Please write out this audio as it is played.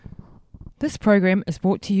This program is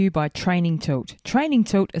brought to you by Training Tilt. Training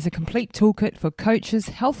Tilt is a complete toolkit for coaches,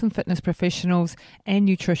 health and fitness professionals, and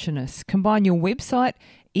nutritionists. Combine your website,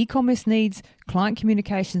 e-commerce needs, client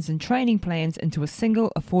communications, and training plans into a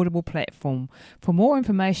single affordable platform. For more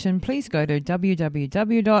information, please go to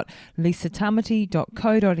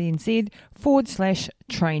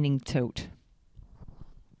www.lisatamati.co.nz/Training Tilt.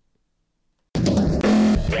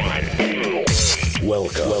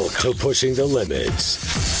 Welcome to Pushing the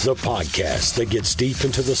Limits, the podcast that gets deep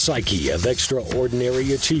into the psyche of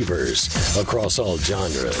extraordinary achievers across all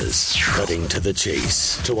genres, cutting to the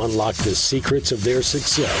chase to unlock the secrets of their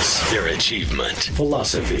success, their achievement,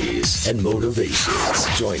 philosophies, and motivations.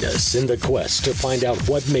 Join us in the quest to find out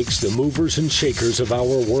what makes the movers and shakers of our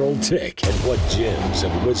world tick and what gems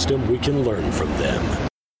of wisdom we can learn from them.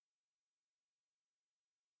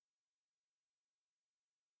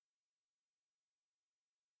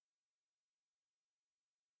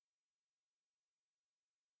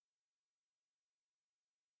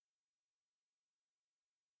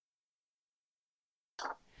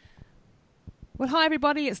 Well, hi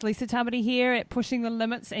everybody, it's Lisa Tamati here at Pushing the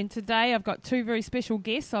Limits, and today I've got two very special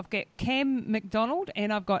guests. I've got Cam McDonald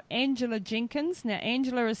and I've got Angela Jenkins. Now,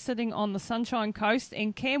 Angela is sitting on the Sunshine Coast,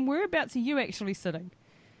 and Cam, whereabouts are you actually sitting?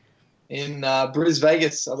 In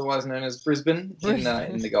Vegas, otherwise known as Brisbane, in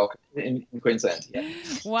the Gulf, in Queensland. Yeah.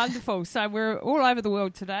 Wonderful. So we're all over the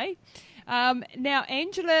world today. Now,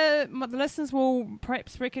 Angela, the listeners will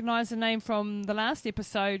perhaps recognise the name from the last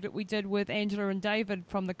episode that we did with Angela and David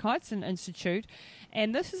from the Kytson Institute.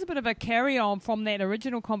 And this is a bit of a carry-on from that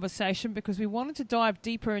original conversation because we wanted to dive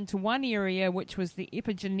deeper into one area, which was the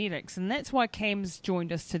epigenetics. And that's why Cam's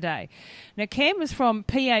joined us today. Now, Cam is from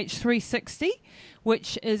PH360,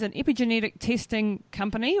 which is an epigenetic testing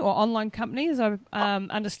company or online company, as I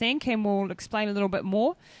understand. Cam will explain a little bit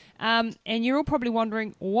more. And you're all probably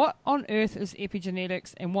wondering, what on earth is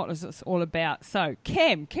epigenetics and what is this all about? So,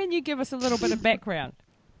 Cam, can you give us a little bit of background?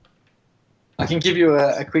 I can give you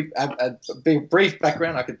a quick, brief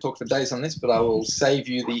background. I could talk for days on this, but I will save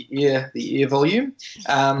you the ear volume.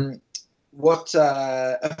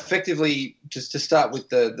 Effectively, just to start with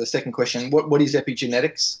the second question, what is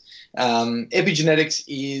epigenetics? Epigenetics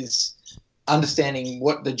is understanding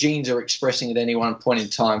what the genes are expressing at any one point in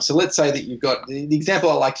time. So let's say that you've got, the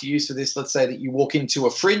example I like to use for this, let's say that you walk into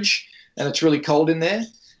a fridge and it's really cold in there.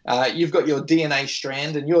 You've got your DNA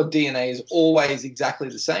strand, and your DNA is always exactly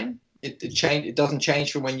the same. It doesn't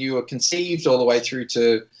change from when you were conceived all the way through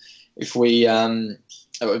to, to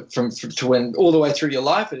when all the way through your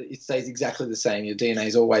life, it stays exactly the same. Your DNA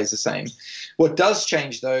is always the same. What does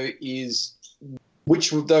change though is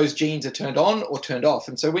which of those genes are turned on or turned off.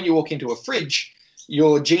 And so when you walk into a fridge,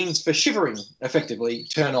 your genes for shivering effectively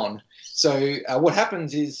turn on. So what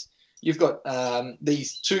happens is you've got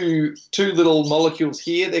these two little molecules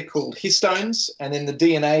here. They're called histones, and then the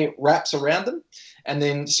DNA wraps around them and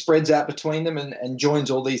then spreads out between them and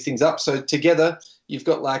joins all these things up. So together you've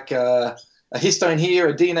got like a histone here,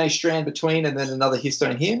 a DNA strand between, and then another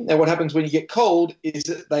histone here. Now what happens when you get cold is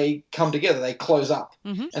that they come together, they close up.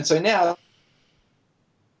 Mm-hmm. And so now...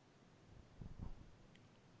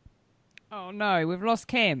 Oh no, we've lost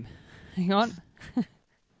Cam. Hang on.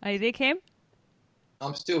 Are you there, Cam?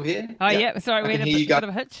 I'm still here. Oh yeah, sorry, we had a bit of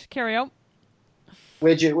a hitch. Carry on.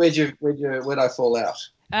 Where'd I fall out?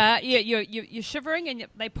 You're shivering and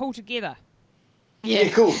they pull together. Yeah,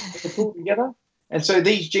 cool. They pull together, and so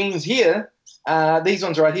these genes here, these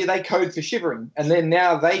ones right here, they code for shivering, and then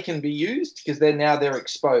now they can be used because they're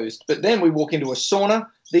exposed. But then we walk into a sauna,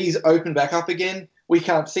 these open back up again. We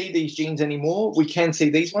can't see these genes anymore. We can see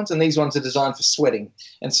these ones, and these ones are designed for sweating.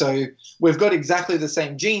 And so we've got exactly the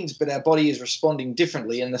same genes, but our body is responding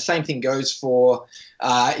differently. And the same thing goes for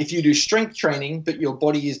if you do strength training, but your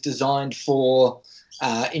body is designed for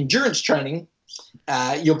endurance training,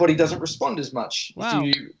 your body doesn't respond as much. Wow.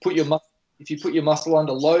 If you put your muscle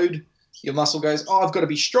under load, your muscle goes, oh, I've got to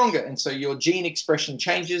be stronger. And so your gene expression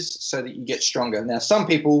changes so that you get stronger. Now, some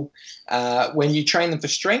people, when you train them for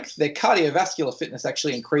strength, their cardiovascular fitness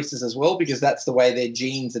actually increases as well because that's the way their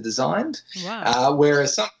genes are designed. Wow.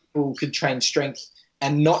 Whereas some people could train strength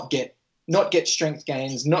and not get strength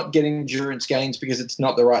gains, not get endurance gains because it's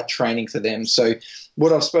not the right training for them. So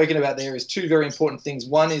what I've spoken about there is two very important things.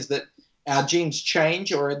 One is that our genes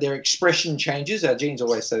change or their expression changes. Our genes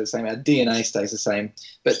always stay the same. Our DNA stays the same.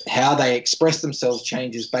 But how they express themselves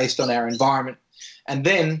changes based on our environment. And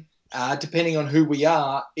then depending on who we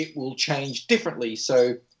are, it will change differently.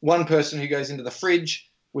 So one person who goes into the fridge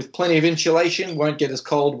with plenty of insulation won't get as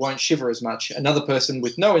cold, won't shiver as much. Another person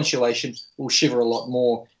with no insulation will shiver a lot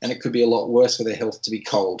more, and it could be a lot worse for their health to be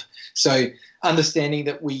cold. So understanding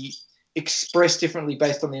that we express differently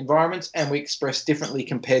based on the environment, and we express differently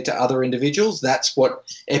compared to other individuals. That's what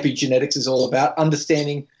epigenetics is all about,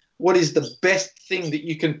 understanding what is the best thing that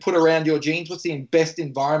you can put around your genes, what's the best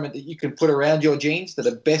environment that you can put around your genes that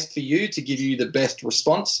are best for you to give you the best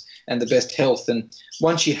response and the best health. And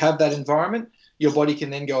once you have that environment, your body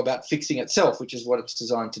can then go about fixing itself, which is what it's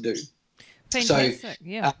designed to do. Fantastic,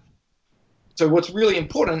 yeah. So what's really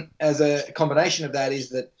important as a combination of that is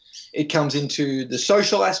that it comes into the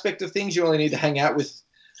social aspect of things. You only need to hang out with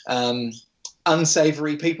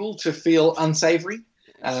unsavory people to feel unsavory.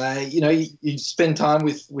 You spend time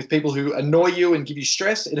with people who annoy you and give you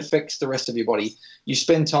stress, it affects the rest of your body. You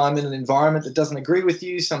spend time in an environment that doesn't agree with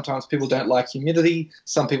you. Sometimes people don't like humidity.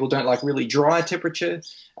 Some people don't like really dry temperature.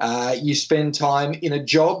 You spend time in a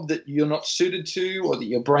job that you're not suited to or that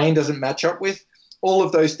your brain doesn't match up with. All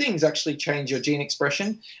of those things actually change your gene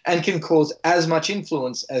expression and can cause as much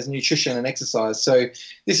influence as nutrition and exercise. So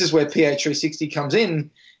this is where PA360 comes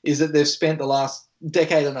in, is that they've spent the last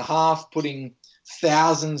decade and a half putting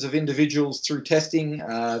thousands of individuals through testing,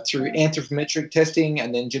 through anthropometric testing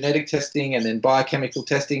and then genetic testing and then biochemical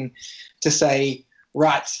testing to say,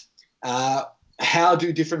 right, how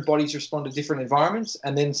do different bodies respond to different environments,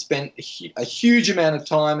 and then spent a huge amount of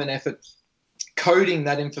time and effort coding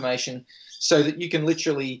that information so that you can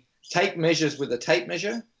literally take measures with a tape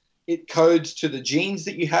measure. It codes to the genes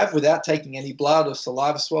that you have without taking any blood or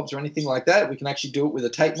saliva swabs or anything like that. We can actually do it with a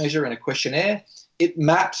tape measure and a questionnaire. It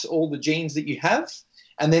maps all the genes that you have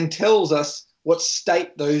and then tells us what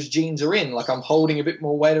state those genes are in. Like, I'm holding a bit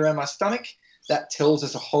more weight around my stomach. That tells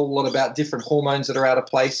us a whole lot about different hormones that are out of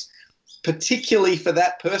place, particularly for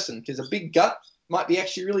that person, because a big gut might be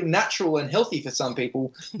actually really natural and healthy for some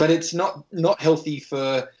people, but it's not healthy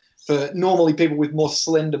for normally people with more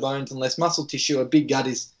slender bones and less muscle tissue. A big gut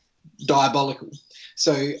is diabolical.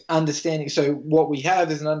 So what we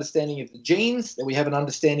have is an understanding of the genes, that we have an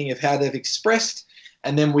understanding of how they've expressed,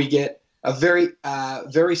 and then we get a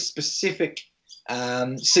very specific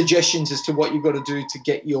suggestions as to what you've got to do to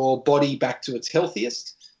get your body back to its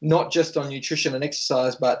healthiest, not just on nutrition and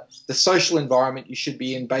exercise, but the social environment you should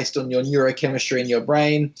be in based on your neurochemistry in your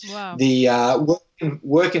brain, wow. The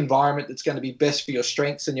work environment that's going to be best for your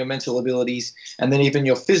strengths and your mental abilities, and then even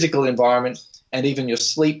your physical environment and even your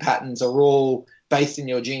sleep patterns are all based in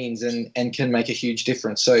your genes and can make a huge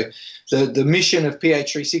difference. So the mission of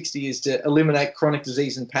PA360 is to eliminate chronic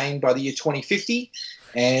disease and pain by the year 2050,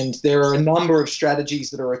 and there are a number of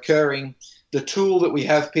strategies that are occurring. The tool that we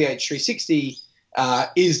have, PH360,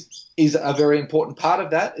 is a very important part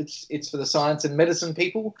of that. It's for the science and medicine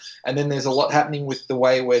people, and then there's a lot happening with the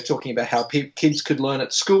way we're talking about how kids could learn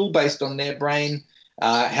at school based on their brain,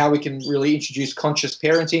 how we can really introduce conscious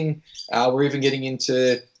parenting. We're even getting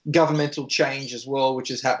into governmental change as well, which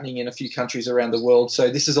is happening in a few countries around the world. So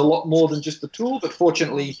this is a lot more than just the tool, but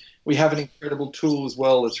fortunately we have an incredible tool as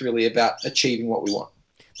well that's really about achieving what we want.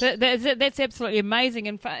 That's absolutely amazing.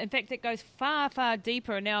 In fact, it goes far, far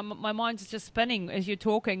deeper. And now my mind's just spinning as you're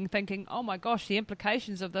talking, thinking, oh my gosh, the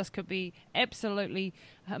implications of this could be absolutely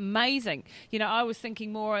amazing. You know, I was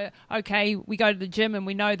thinking more, okay, we go to the gym and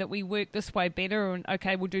we know that we work this way better, and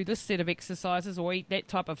okay, we'll do this set of exercises or eat that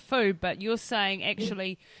type of food. But you're saying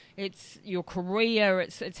actually it's your career,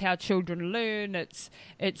 it's how children learn, it's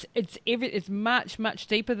much, much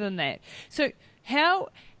deeper than that. So how...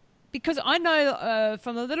 Because I know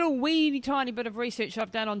from the little weeny tiny bit of research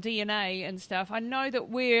I've done on DNA and stuff, I know that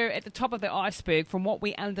we're at the top of the iceberg from what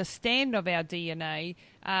we understand of our DNA.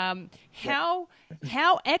 How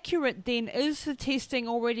accurate then is the testing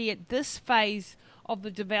already at this phase of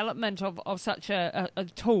the development of such a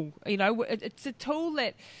tool? You know, it's a tool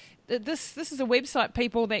that... This is a website,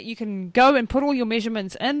 people, that you can go and put all your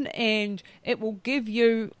measurements in, and it will give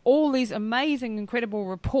you all these amazing, incredible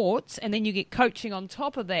reports, and then you get coaching on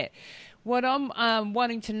top of that. What I'm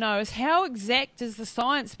wanting to know is how exact is the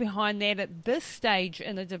science behind that at this stage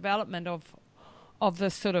in the development of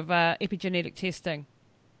this sort of epigenetic testing?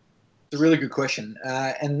 It's a really good question.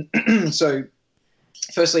 And so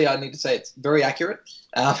firstly, I need to say it's very accurate.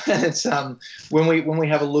 It's when we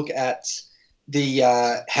have a look at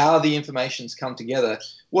how the information's come together,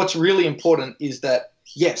 what's really important is that,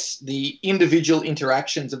 yes, the individual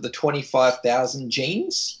interactions of the 25,000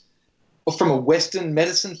 genes, from a Western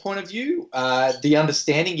medicine point of view, the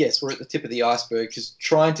understanding, yes, we're at the tip of the iceberg, because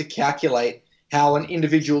trying to calculate how an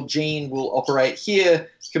individual gene will operate here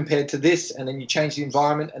compared to this, and then you change the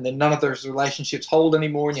environment, and then none of those relationships hold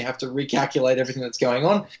anymore, and you have to recalculate everything that's going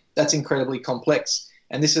on, that's incredibly complex.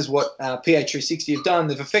 And this is what PH360 have done.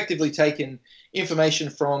 They've effectively taken information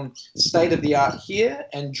from state-of-the-art here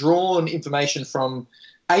and drawn information from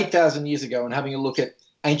 8,000 years ago and having a look at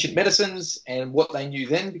ancient medicines and what they knew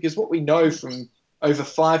then, because what we know from over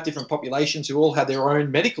 5 different populations who all had their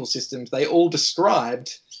own medical systems, they all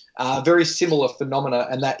described very similar phenomena,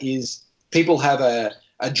 and that is people have a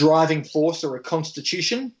driving force or a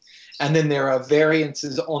constitution, and then there are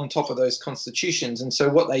variances on top of those constitutions. And so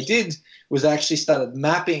what they did was actually started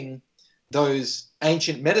mapping those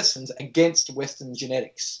ancient medicines against Western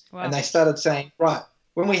genetics. Wow. And they started saying, right,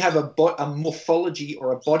 when we have a morphology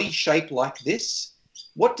or a body shape like this,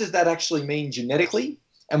 what does that actually mean genetically?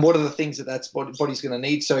 And what are the things that body's going to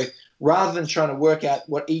need? So rather than trying to work out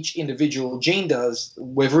what each individual gene does,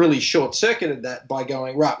 we've really short-circuited that by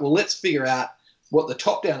going, right, well, let's figure out what the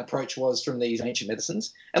top-down approach was from these ancient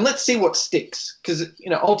medicines, and let's see what sticks. Because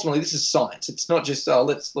ultimately, this is science. It's not just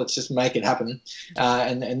let's just make it happen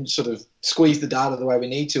and sort of squeeze the data the way we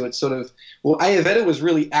need to. It's sort of, well, Ayurveda was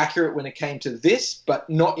really accurate when it came to this, but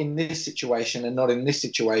not in this situation and not in this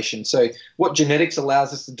situation. So what genetics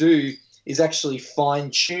allows us to do is actually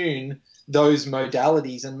fine-tune those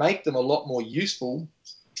modalities and make them a lot more useful.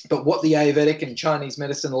 But what the Ayurvedic and Chinese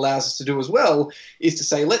medicine allows us to do as well is to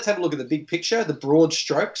say, let's have a look at the big picture, the broad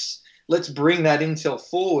strokes. Let's bring that intel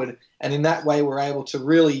forward. And in that way, we're able to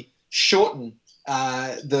really shorten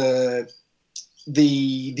the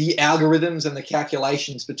algorithms and the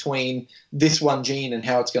calculations between this one gene and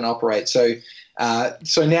how it's going to operate. So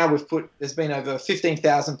now there's been over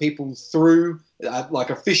 15,000 people through,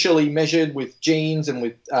 officially measured with genes and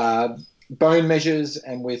with bone measures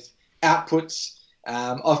and with outputs.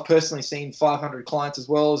 I've personally seen 500 clients as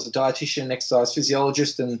well as a dietitian, exercise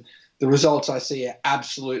physiologist, and the results I see are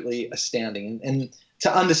absolutely astounding. And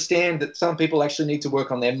to understand that some people actually need to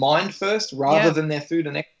work on their mind first rather than their food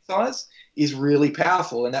and exercise is really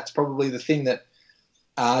powerful. And that's probably the thing that,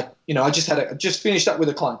 I just finished up with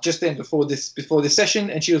a client just then before this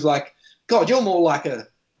session, and she was like, God, you're more like a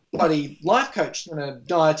bloody life coach than a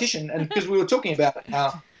dietitian. And because we were talking about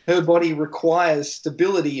how her body requires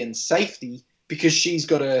stability and safety, because she's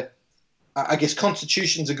got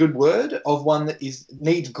constitution's a good word, of one that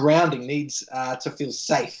needs grounding, needs to feel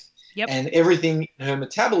safe. Yep. And everything in her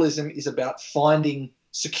metabolism is about finding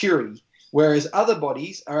security, whereas other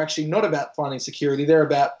bodies are actually not about finding security. They're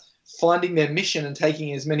about finding their mission and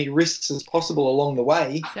taking as many risks as possible along the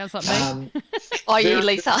way. Sounds like me. You,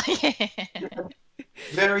 Lisa.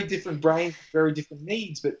 Very different brains, very different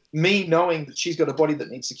needs. But me knowing that she's got a body that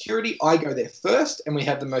needs security, I go there first, and we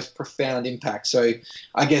have the most profound impact. So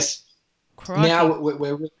I guess now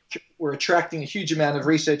we're attracting a huge amount of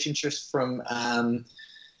research interest from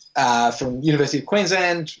University of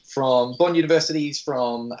Queensland, from Bond universities,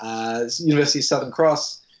 from University of Southern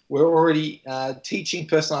Cross. We're already teaching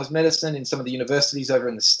personalised medicine in some of the universities over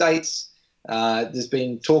in the States. There's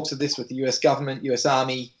been talks of this with the US government, US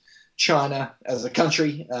Army, China as a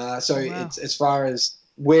country. It's as far as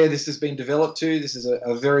where this has been developed to, this is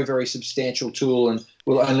a very, very substantial tool and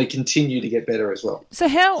will only continue to get better as well. So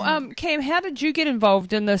Cam, how did you get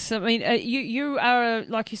involved in this? I mean, you are,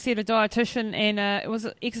 like you said, a dietitian and was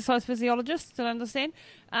it exercise physiologist, did I understand?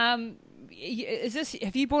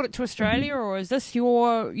 Have you brought it to Australia, or is this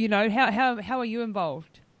your, how are you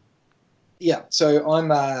involved? Yeah, so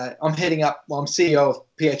I'm heading up. Well, I'm CEO of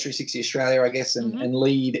PH360 Australia, I guess, and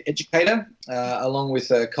lead educator, along with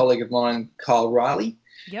a colleague of mine, Kyle Riley.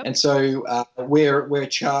 Yep. And so we're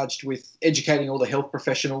charged with educating all the health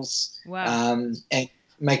professionals, and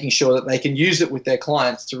making sure that they can use it with their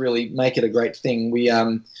clients to really make it a great thing.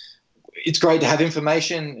 It's great to have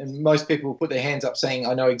information, and most people will put their hands up saying,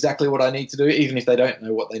 I know exactly what I need to do, even if they don't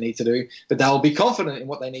know what they need to do, but they'll be confident in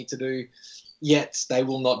what they need to do, yet they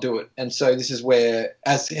will not do it. And so this is where,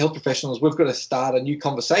 as health professionals, we've got to start a new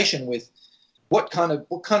conversation with what kind of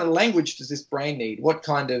language does this brain need? What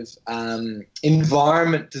kind of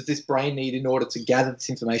environment does this brain need in order to gather this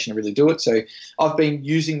information and really do it? So I've been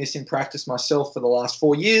using this in practice myself for the last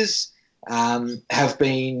 4 years. Have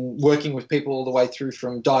been working with people all the way through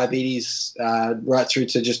from diabetes right through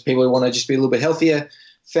to just people who want to just be a little bit healthier.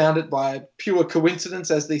 Found it by pure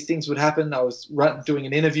coincidence, as these things would happen. I was doing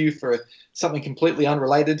an interview for something completely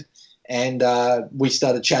unrelated, and we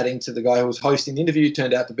started chatting to the guy who was hosting the interview.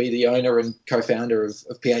 Turned out to be the owner and co-founder of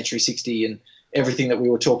PH360, and everything that we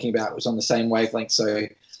were talking about was on the same wavelength. So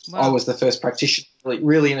I was the first practitioner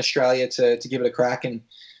really in Australia to give it a crack, and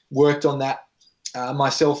worked on that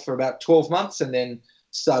myself for about 12 months, and then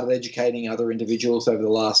started educating other individuals over the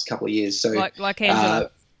last couple of years. So like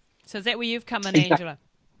Angela. So is that where you've come in, Angela?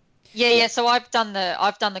 Yeah. So I've done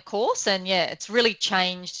the course, and yeah, it's really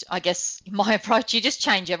changed, I guess, my approach. You just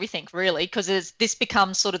change everything really, because this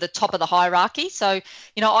becomes sort of the top of the hierarchy. So,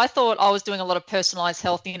 I thought I was doing a lot of personalized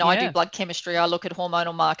health. I do blood chemistry, I look at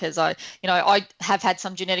hormonal markers, I have had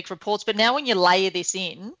some genetic reports, but now when you layer this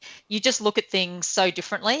in, you just look at things so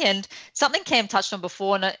differently. And something Cam touched on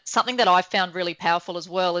before, and something that I found really powerful as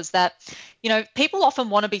well, is that, people often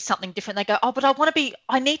want to be something different. They go, oh, but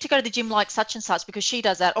I need to go to the gym like such and such because she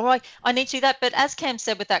does that, or I need to do that. But as Cam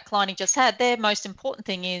said with that client he just had, their most important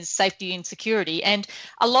thing is safety and security. And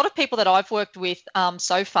a lot of people that I've worked with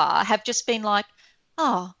so far have just been like,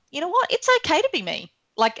 oh, you know what? It's okay to be me.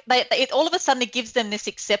 Like it all of a sudden it gives them this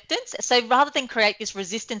acceptance. So rather than create this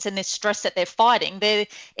resistance and this stress that they're fighting, they're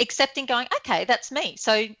accepting, going, okay, that's me.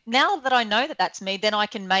 So now that I know that that's me, then I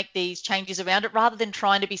can make these changes around it rather than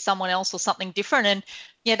trying to be someone else or something different. And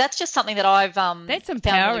yeah, that's just something that I've that's found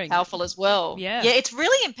empowering. really powerful as well. Yeah, it's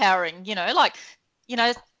really empowering.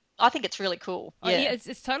 I think it's really cool. Yeah,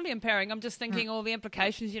 it's totally empowering. I'm just thinking all the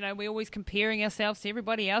implications. We're always comparing ourselves to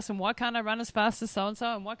everybody else, and why can't I run as fast as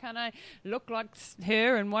so-and-so, and why can't I look like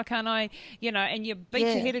her, and why can't I, and you beat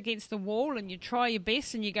your head against the wall, and you try your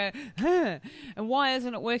best, and you go, and why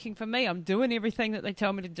isn't it working for me? I'm doing everything that they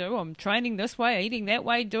tell me to do. I'm training this way, eating that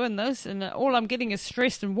way, doing this, and all I'm getting is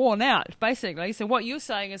stressed and worn out, basically. So what you're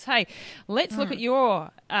saying is, hey, let's look at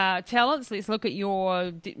your talents, let's look at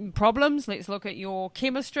your problems, let's look at your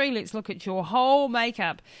chemistry, let's look at your whole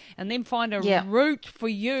makeup, and then find a route for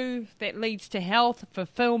you that leads to health,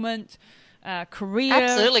 fulfillment, career.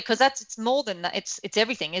 Absolutely, because it's more than that. It's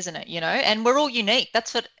everything, isn't it? And we're all unique.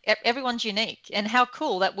 That's what everyone's unique, and how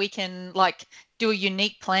cool that we can do a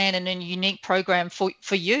unique plan and a unique program for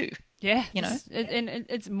you. Yeah, and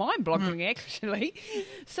it's mind-boggling actually.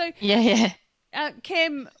 So yeah.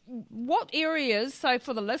 Cam, what areas, so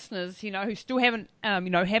for the listeners, who still haven't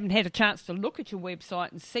had a chance to look at your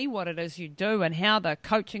website and see what it is you do and how the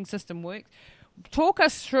coaching system works, talk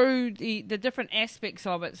us through the different aspects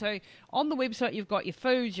of it. So on the website, you've got your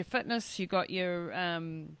foods, your fitness, you've got your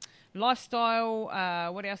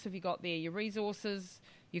lifestyle. What else have you got there? Your resources,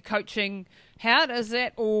 your coaching. How does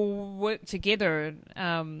that all work together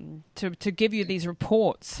to give you these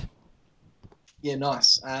reports? Yeah,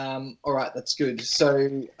 nice. All right, that's good.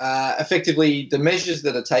 So effectively, the measures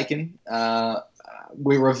that are taken,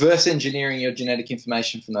 we're reverse engineering your genetic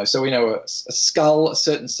information from those. So we know a skull a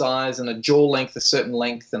certain size, and a jaw length a certain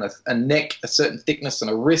length, and a neck a certain thickness, and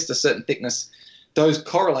a wrist a certain thickness. Those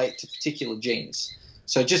correlate to particular genes.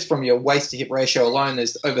 So just from your waist to hip ratio alone,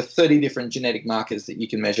 there's over 30 different genetic markers that you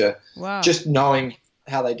can measure. Wow. Just knowing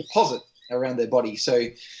how they deposit around their body. So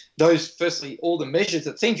those, firstly, all the measures,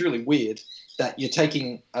 it seems really weird that you're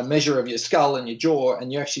taking a measure of your skull and your jaw,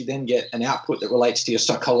 and you actually then get an output that relates to your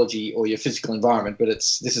psychology or your physical environment. But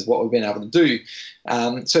this is what we've been able to do.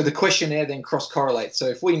 So the questionnaire then cross-correlates. So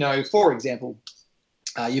if we know, for example,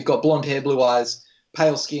 you've got blonde hair, blue eyes,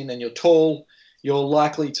 pale skin, and you're tall, you're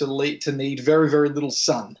likely to need very, very little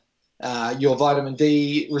sun. Your vitamin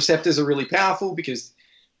D receptors are really powerful because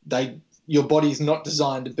your body's not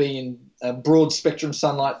designed to be in broad spectrum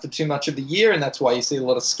sunlight for too much of the year, and that's why you see a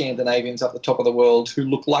lot of Scandinavians up the top of the world who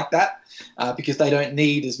look like that, because they don't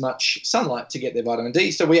need as much sunlight to get their vitamin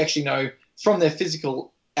D. So we actually know from their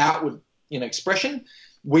physical outward expression,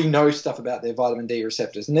 we know stuff about their vitamin D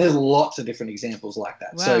receptors, and there's lots of different examples like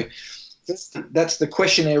that. Wow. So that's the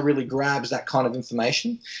questionnaire really grabs that kind of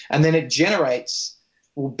information, and then it generates,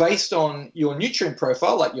 well, based on your nutrient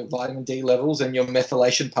profile, like your vitamin D levels and your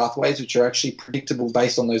methylation pathways, which are actually predictable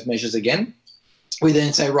based on those measures again, we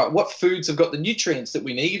then say, right, what foods have got the nutrients that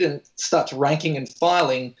we need, and starts ranking and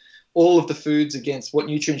filing all of the foods against what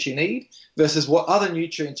nutrients you need versus what other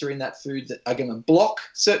nutrients are in that food that are going to block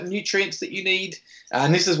certain nutrients that you need.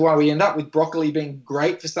 And this is why we end up with broccoli being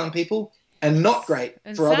great for some people and not great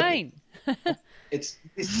for other people. It's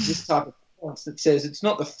this type of response that says it's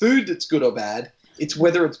not the food that's good or bad, it's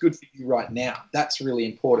whether it's good for you right now. That's really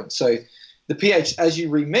important. So the pH, as you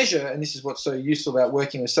remeasure, and this is what's so useful about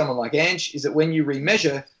working with someone like Ange, is that when you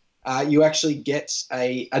remeasure, you actually get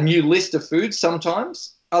a new list of foods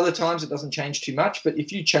sometimes. Other times it doesn't change too much, but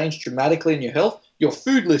if you change dramatically in your health, your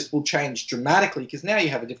food list will change dramatically because now you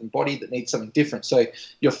have a different body that needs something different. So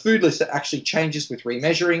your food list actually changes with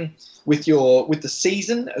remeasuring, with the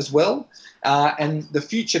season as well. And the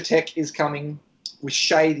future tech is coming with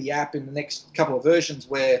Shay, the app, in the next couple of versions,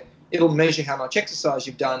 where it'll measure how much exercise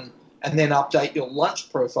you've done and then update your lunch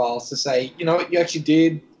profiles to say, you know what, you actually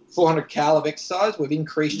did 400 cal of exercise. We've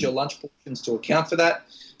increased your lunch portions to account for that.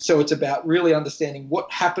 So it's about really understanding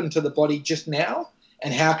what happened to the body just now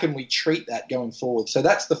and how can we treat that going forward. So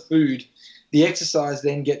that's the food The exercise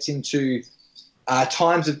then gets into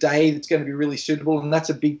times of day that's going to be really suitable, and that's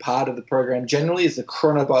a big part of the program generally, is the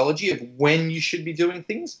chronobiology of when you should be doing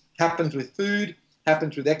things. Happens with food,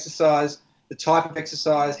 happens with exercise, the type of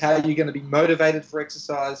exercise, how you're going to be motivated for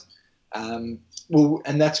exercise. And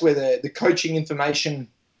that's where the coaching information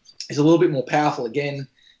is a little bit more powerful again,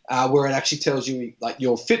 where it actually tells you like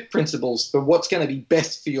your fit principles for what's going to be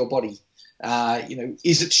best for your body.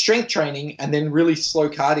 Is it strength training and then really slow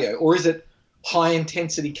cardio, or is it high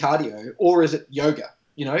intensity cardio, or is it yoga?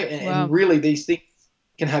 Wow. And really these things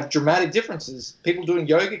can have dramatic differences. People doing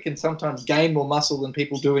yoga can sometimes gain more muscle than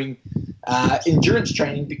people doing endurance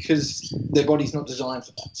training because their body's not designed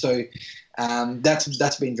for that. So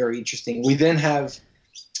that's been very interesting. We then have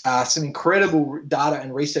some incredible data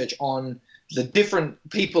and research on the different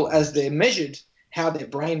people as they're measured, how their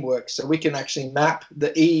brain works. So we can actually map the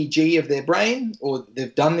EEG of their brain, or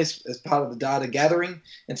they've done this as part of the data gathering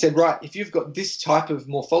and said, right, if you've got this type of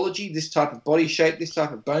morphology, this type of body shape, this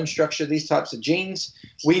type of bone structure, these types of genes,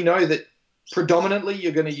 we know that predominantly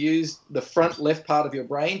you're going to use the front left part of your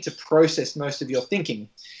brain to process most of your thinking.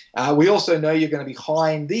 We also know you're going to be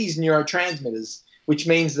high in these neurotransmitters, which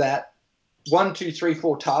means that 1, 2, 3,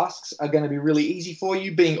 4 tasks are going to be really easy for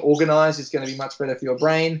you. Being organized is going to be much better for your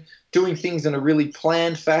brain. Doing things in a really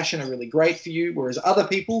planned fashion are really great for you, whereas other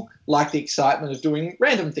people like the excitement of doing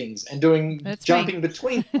random things and jumping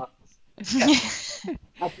between tasks.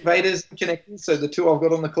 Activators and connectors, so the two I've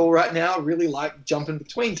got on the call right now really like jumping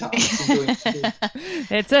between tasks. And doing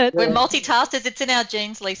That's it. We're multitaskers. It's in our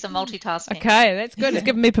genes, Lisa, multitasking. Okay, that's good. It's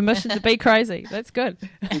giving me permission to be crazy. That's good.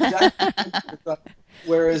 Exactly.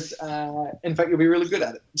 Whereas, in fact, you'll be really good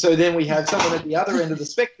at it. So then we have someone at the other end of the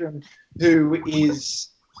spectrum who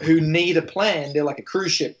need a plan. They're like a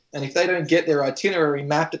cruise ship, and if they don't get their itinerary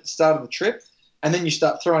mapped at the start of the trip, and then you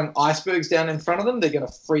start throwing icebergs down in front of them, they're going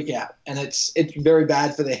to freak out, and it's very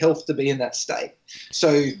bad for their health to be in that state.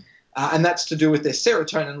 So, and that's to do with their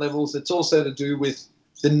serotonin levels. It's also to do with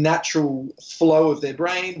the natural flow of their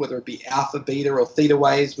brain, whether it be alpha, beta, or theta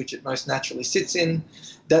waves, which it most naturally sits in.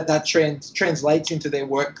 That translates into their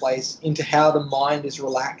workplace, into how the mind is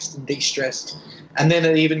relaxed and de-stressed. And then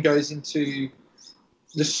it even goes into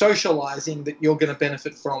the socializing that you're going to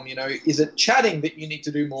benefit from. Is it chatting that you need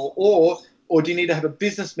to do more, or do you need to have a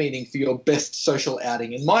business meeting for your best social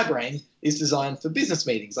outing? And my brain is designed for business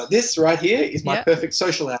meetings. Like this right here is my perfect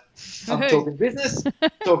social outing. I'm talking business,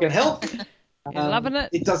 talking health. You're loving it.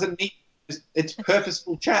 It doesn't need it's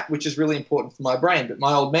purposeful chat, which is really important for my brain. But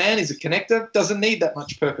my old man is a connector, doesn't need that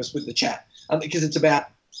much purpose with the chat, because it's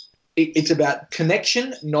about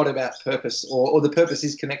connection, not about purpose, or the purpose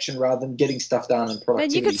is connection rather than getting stuff done and productivity.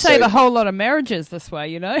 And you could save a whole lot of marriages this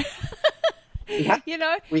way, We have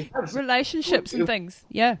relationships and things.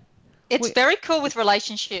 Yeah. It's very cool with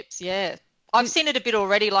relationships, yeah. I've seen it a bit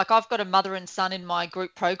already. Like I've got a mother and son in my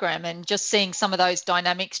group program, and just seeing some of those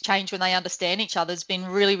dynamics change when they understand each other has been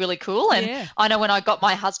really, really cool. And I know when I got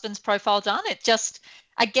my husband's profile done, it just,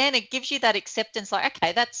 again, it gives you that acceptance, like,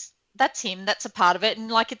 okay, that's him, that's a part of it.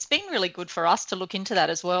 And like, it's been really good for us to look into that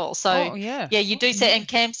as well. So you do see, and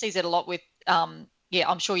Cam sees it a lot with, I'm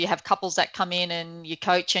sure you have couples that come in and you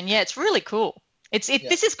coach, and it's really cool. This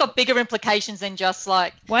has got bigger implications than just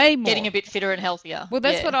like way more getting a bit fitter and healthier. Well,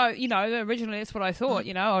 that's what originally that's what I thought,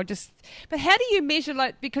 but how do you measure,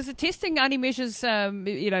 because the testing only measures,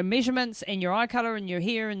 measurements and your eye color and your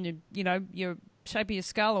hair and your shape of your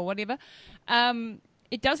skull or whatever.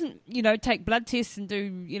 It doesn't, take blood tests and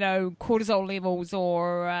do, cortisol levels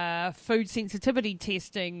or food sensitivity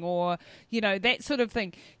testing or, that sort of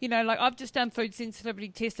thing. I've just done food sensitivity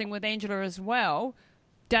testing with Angela as well.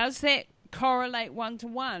 Does that correlate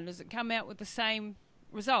 1-to-1? Does it come out with the same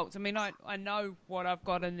results? I mean, I know what I've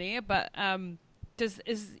got in there, but do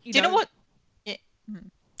you know what? Yeah.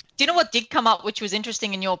 Do you know what did come up, which was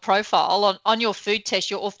interesting in your profile? On your food test,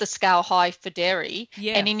 you're off the scale high for dairy,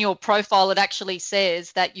 and in your profile, it actually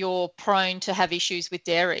says that you're prone to have issues with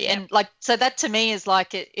dairy, and so that to me is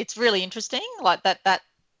like it's really interesting, like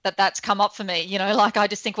that's come up for me. I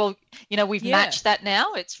just think, we've matched that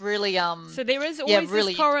now. It's really so there is always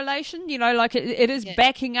this correlation, it is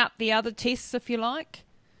backing up the other tests, if you like.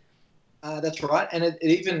 That's right, and it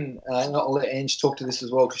even I'll let Ange talk to this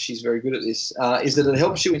as well because she's very good at this. Is that it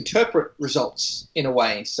helps you interpret results in a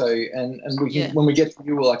way. So and we can, when we get to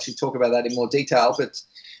you, we'll actually talk about that in more detail. But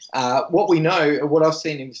what we know, what I've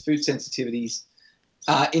seen in food sensitivities,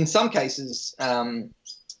 in some cases.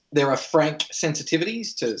 There are frank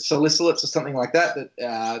sensitivities to salicylates or something like that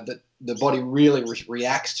the body really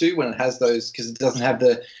reacts to when it has those, because it doesn't have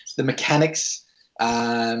the mechanics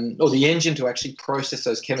or the engine to actually process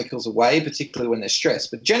those chemicals away, particularly when they're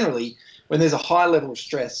stressed. But generally, when there's a high level of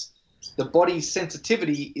stress, the body's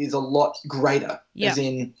sensitivity is a lot greater. Yep. As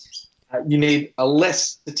in, you need a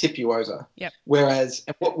less to tip you over. Yep. Whereas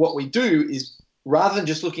what we do is, rather than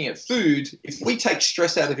just looking at food, if we take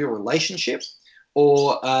stress out of your relationship,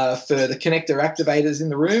 or for the connector activators in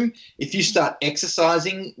the room, if you start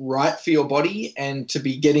exercising right for your body and to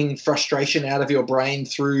be getting frustration out of your brain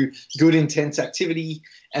through good, intense activity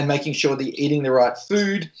and making sure that you're eating the right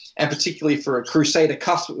food, and particularly for a Crusader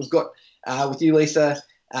Cuffs that we've got with you, Lisa,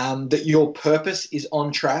 that your purpose is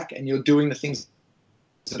on track and you're doing the things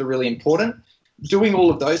that are really important. Doing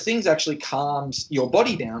all of those things actually calms your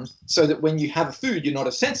body down so that when you have a food, you're not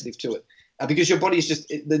as sensitive to it. Because your body is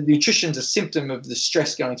the nutrition's a symptom of the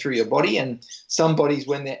stress going through your body, and some bodies,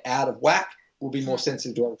 when they're out of whack, will be more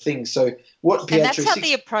sensitive to other things. So what and that's how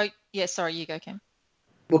the approach. Yeah, sorry, you go, Kim.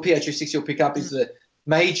 What PA360 will pick up is the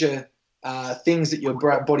major things that your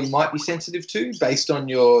body might be sensitive to based on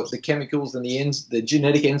the chemicals and the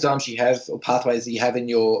genetic enzymes you have or pathways that you have in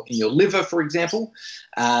your liver, for example.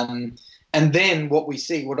 And then what I've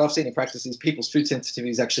seen in practice is people's food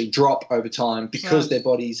sensitivities actually drop over time because their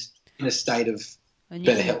bodies in a state of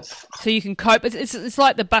better health. So you can cope. It's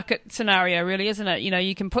like the bucket scenario, really, isn't it?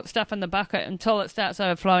 You can put stuff in the bucket until it starts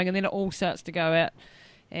overflowing, and then it all starts to go out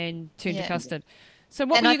and turn to custard. So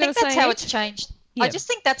what were you going to say? And I think that's how it's changed. Yeah. I just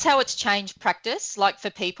think that's how it's changed practice, like for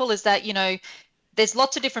people, is that, there's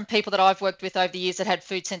lots of different people that I've worked with over the years that had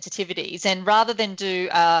food sensitivities, and rather than do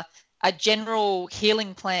a general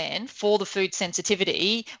healing plan for the food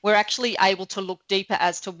sensitivity, we're actually able to look deeper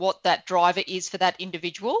as to what that driver is for that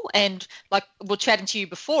individual. And like we're chatting to you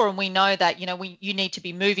before, and we know that, you need to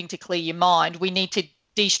be moving to clear your mind. We need to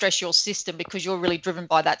de-stress your system because you're really driven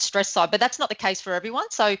by that stress side. But that's not the case for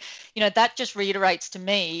everyone. So, that just reiterates to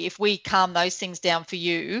me, if we calm those things down for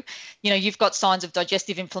you, you've got signs of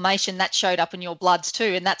digestive inflammation that showed up in your bloods too,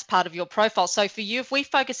 and that's part of your profile. So for you, if we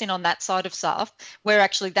focus in on that side of stuff, where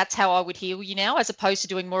actually that's how I would heal you now, as opposed to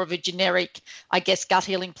doing more of a generic, gut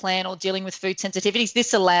healing plan or dealing with food sensitivities,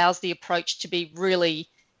 this allows the approach to be really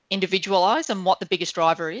individualized and what the biggest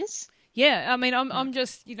driver is. Yeah, I mean, I'm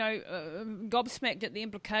just, gobsmacked at the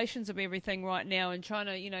implications of everything right now, and trying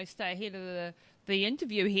to, stay ahead of the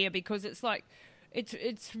interview here, because it's like,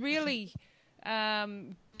 it's really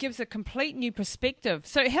gives a complete new perspective.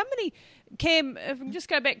 So how many, Cam, if we can just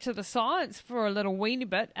go back to the science for a little weeny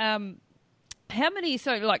bit, how many,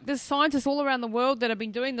 there's scientists all around the world that have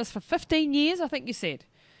been doing this for 15 years, I think you said.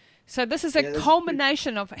 So this is a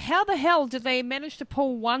culmination of how the hell did they manage to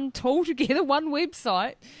pull one tool together, one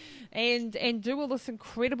website, and do all this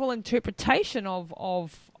incredible interpretation of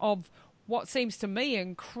what seems to me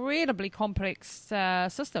incredibly complex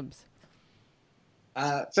systems?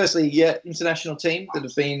 Firstly, international team that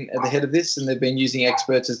have been at the head of this, and they've been using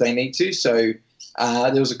experts as they need to. So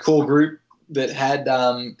there was a core group that had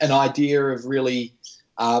an idea of really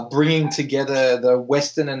bringing together the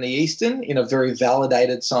Western and the Eastern in a very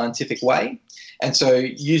validated scientific way. And so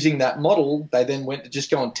using that model, they then went to just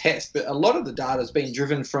go and test. But a lot of the data has been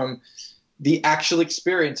driven from the actual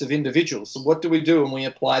experience of individuals. So what do we do when we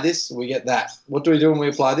apply this? We get that. What do we do when we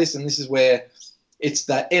apply this? And this is where it's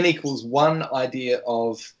that N equals 1 idea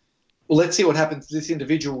of, well, let's see what happens to this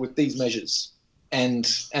individual with these measures.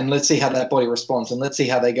 And let's see how that body responds, and let's see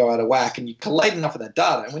how they go out of whack. And you collate enough of that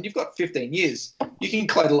data. And when you've got 15 years, you can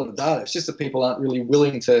collate a lot of data. It's just that people aren't really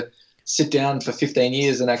willing to sit down for 15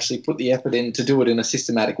 years and actually put the effort in to do it in a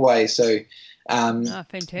systematic way. So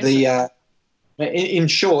fantastic. In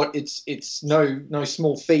short, it's no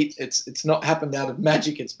small feat. It's not happened out of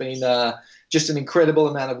magic. It's been just an incredible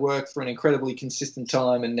amount of work for an incredibly consistent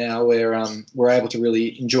time, and now we're able to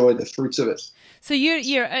really enjoy the fruits of it. So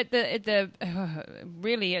you're at the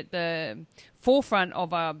really at the forefront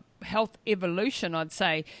of a health evolution, I'd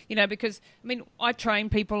say. Because I train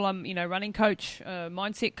people. I'm running coach,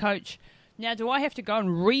 mindset coach. Now, do I have to go and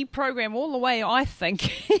reprogram all the way, I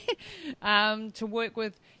think, to work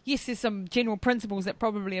with, yes, there's some general principles that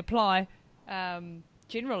probably apply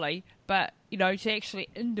generally, but, to actually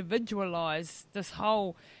individualize this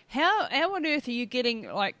whole, how on earth are you getting,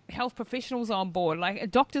 health professionals on board?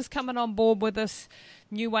 Doctors coming on board with this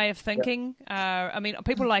new way of thinking?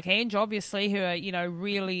 People like Ange, obviously, who are,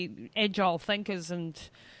 really agile thinkers and,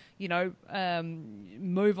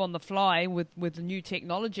 move on the fly with the new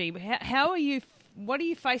technology. What are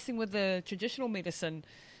you facing with the traditional medicine?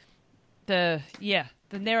 The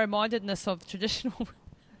narrow-mindedness of traditional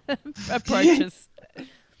approaches.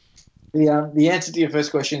 The answer to your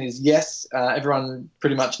first question is yes. Everyone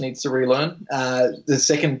pretty much needs to relearn. The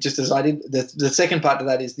second, just as I did, the second part of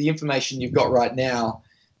that is the information you've got right now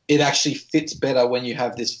it actually fits better when you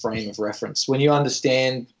have this frame of reference. When you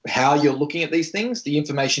understand how you're looking at these things, the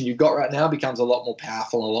information you've got right now becomes a lot more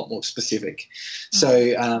powerful and a lot more specific.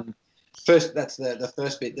 So first, that's the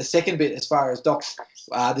first bit. The second bit, as far as docs,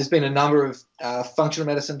 there's been a number of functional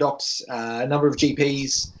medicine docs, a number of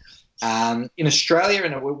GPs in Australia,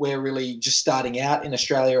 and we're really just starting out in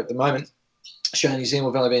Australia at the moment. Australia and New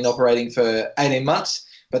Zealand, we've only been operating for 18 months.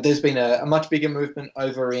 But there's been a much bigger movement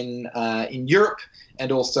over in Europe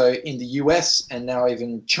and also in the US and now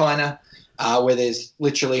even China, where there's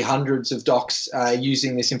literally hundreds of docs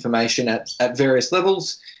using this information at various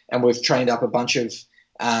levels, and we've trained up a bunch of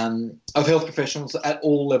health professionals at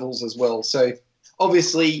all levels as well. So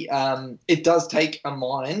obviously, it does take a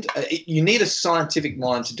mind. You need a scientific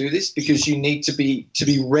mind to do this, because you need to be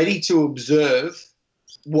ready to observe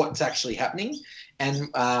what's actually happening, and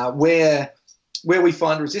where we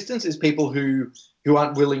find resistance is people who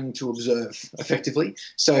aren't willing to observe effectively.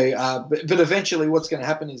 So, but eventually what's going to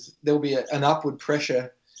happen is there'll be an upward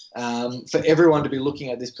pressure for everyone to be looking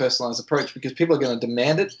at this personalised approach, because people are going to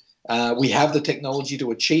demand it. We have the technology to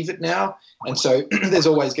achieve it now, and so there's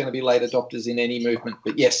always going to be late adopters in any movement.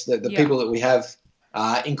 But yes, the people that we have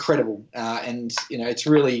are incredible, and it's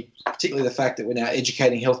really particularly the fact that we're now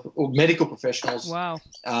educating health or medical professionals. Wow.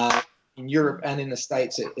 In Europe and in the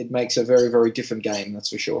States, it makes a very, very different game, that's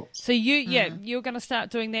for sure. So you're going to start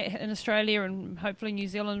doing that in Australia and hopefully New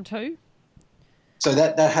Zealand too? So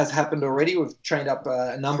that has happened already. We've trained up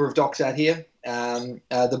a number of docs out here.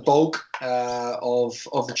 The bulk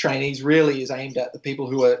of the trainees really is aimed at the people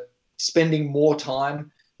who are spending more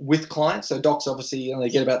time with clients. So docs obviously only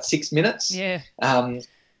get about 6 minutes. Yeah. And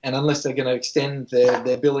unless they're going to extend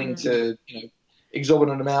their billing to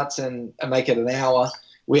exorbitant amounts and make it an hour,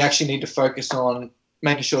 we actually need to focus on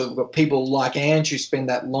making sure that we've got people like Ange who spend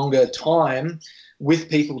that longer time with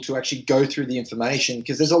people to actually go through the information,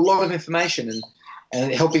 because there's a lot of information,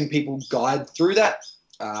 and helping people guide through that,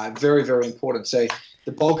 very, very important. So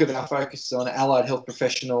the bulk of our focus is on allied health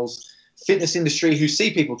professionals, fitness industry who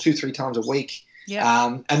see people 2-3 times a week.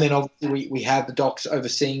 Yeah. And then obviously we have the docs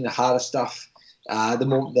overseeing the harder stuff,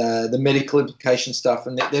 the medical implication stuff,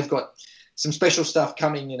 and they've got some special stuff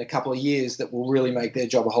coming in a couple of years that will really make their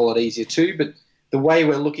job a whole lot easier too. But the way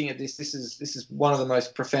we're looking at this is one of the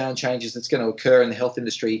most profound changes that's going to occur in the health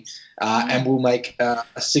industry, and will make a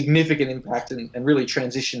significant impact and really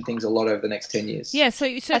transition things a lot over the next 10 years. Yeah, so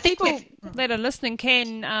people that are listening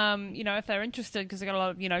can, if they're interested, because they've got a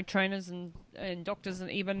lot of, trainers and doctors and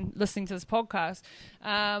even listening to this podcast,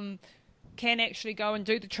 can actually go and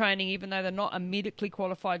do the training even though they're not a medically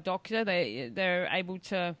qualified doctor. They're able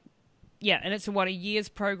to... Yeah, and it's a year's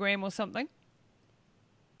program or something?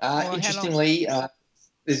 Interestingly,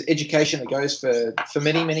 there's education that goes for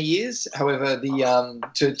many, many years. However,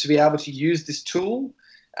 to be able to use this tool,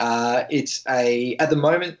 at the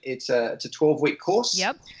moment it's a 12-week course.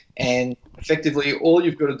 Yep. And effectively, all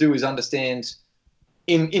you've got to do is understand,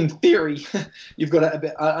 in theory, you've got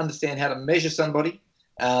to understand how to measure somebody.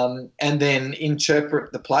 And then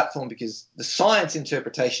interpret the platform, because the science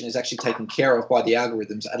interpretation is actually taken care of by the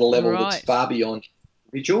algorithms at a level that's far beyond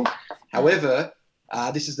individual. However,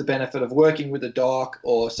 this is the benefit of working with a doc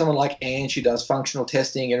or someone like Ange who does functional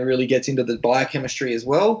testing and really gets into the biochemistry as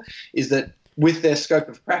well, is that with their scope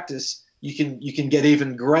of practice, you can get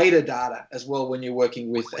even greater data as well when you're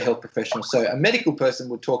working with a health professional. So a medical person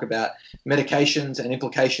would talk about medications and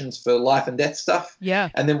implications for life and death stuff. Yeah.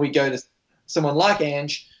 And then we go to someone like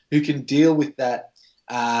Ange who can deal with that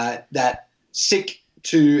sick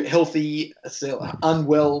to healthy,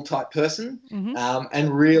 unwell type person, and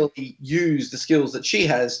really use the skills that she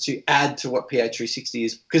has to add to what PH360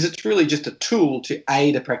 is, because it's really just a tool to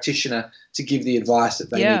aid a practitioner to give the advice that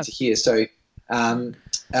they need to hear. So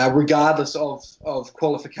regardless of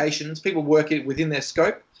qualifications, people work it within their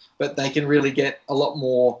scope, but they can really get a lot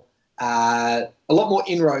more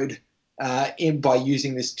inroad by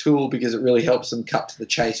using this tool, because it really helps them cut to the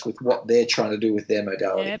chase with what they're trying to do with their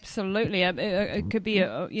modality. Yeah, absolutely. It could be,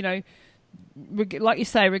 like you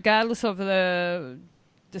say, regardless of the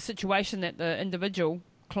situation that the individual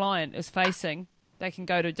client is facing, they can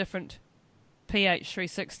go to different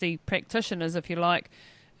PH360 practitioners, if you like,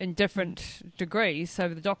 in different degrees. So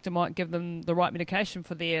the doctor might give them the right medication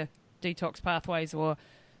for their detox pathways, or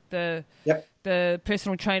the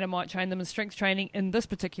personal trainer might train them in strength training in this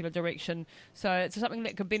particular direction. So it's something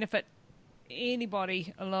that could benefit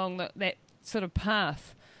anybody along that sort of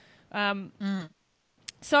path.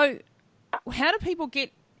 So how do people do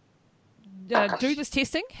this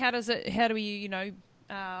testing? How do we,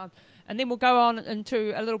 and then we'll go on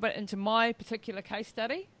into a little bit into my particular case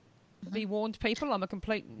study. be warned, people. I'm a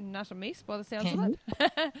complete and utter mess by the sounds of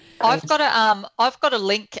it. I've got a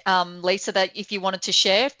link, Lisa, that if you wanted to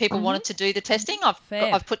share, if people wanted to do the testing,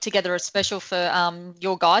 I've put together a special for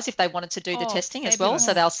your guys if they wanted to do the testing as well.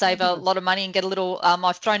 So they'll save a lot of money and get a little.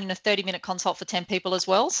 I've thrown in a 30-minute consult for 10 people as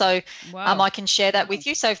well. So I can share that with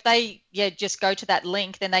you. So if they just go to that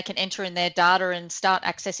link, then they can enter in their data and start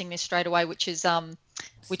accessing this straight away, which is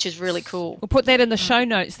really cool. We'll put that in the show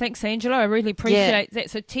notes. Thanks, Angela. I really appreciate that.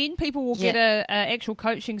 So 10 people will get a actual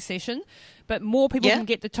coaching session, but more people can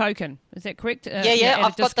get the token. Is that correct?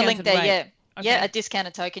 I've got the link there. Rate. Okay. A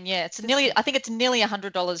discounted token. Yeah, it's I think it's nearly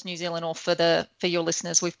 $100 New Zealand off for your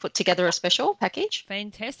listeners. We've put together a special package.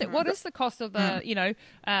 Fantastic. What is the cost of the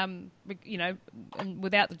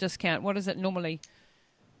without the discount? What is it normally?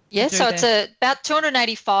 Yeah, so it's about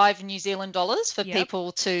 $285 New Zealand dollars for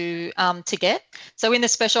people to get. So in the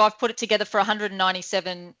special, I've put it together for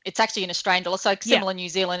 $197. It's actually in Australian dollars, so similar New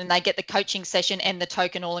Zealand, and they get the coaching session and the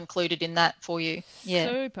token all included in that for you. Yeah,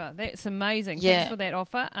 super. That's amazing. Thanks for that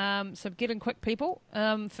offer. So get in quick, people.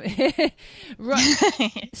 Right.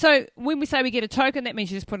 So when we say we get a token, that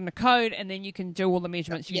means you just put in a code, and then you can do all the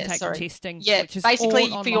measurements. You can take the testing. Yeah, which is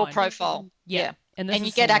basically all for your online. profile. Yeah. And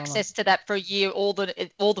you get access to that for a year, all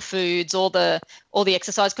the foods, all the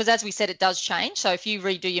exercise, because as we said, it does change. So if you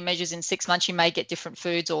redo your measures in 6 months, you may get different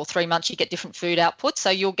foods, or 3 months you get different food outputs.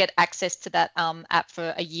 So you'll get access to that app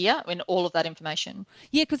for a year and all of that information.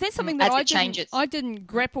 Yeah, because that's something that I didn't Mm-hmm.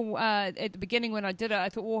 grapple at the beginning when I did it. I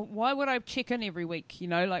thought, well, why would I check in every week?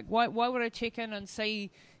 Like why would I check in and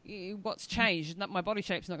see what's changed? My body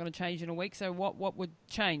shape's not going to change in a week, so what would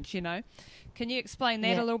change? Can you explain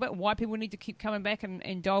that a little bit? Why people need to keep coming back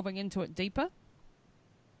and delving into it deeper?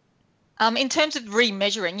 In terms of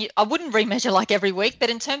remeasuring, I wouldn't remeasure like every week, but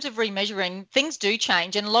in terms of remeasuring, things do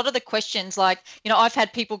change. And a lot of the questions, like, I've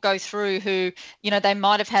had people go through who, they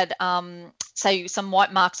might have had, say, some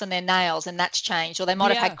white marks on their nails, and that's changed, or they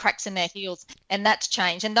might have had cracks in their heels, and that's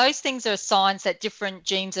changed. And those things are signs that different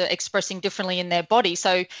genes are expressing differently in their body.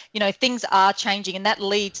 So, things are changing, and that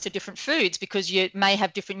leads to different foods because you may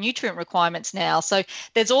have different nutrient requirements now. So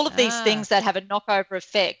there's all of these things that have a knockover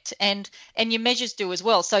effect, and your measures do as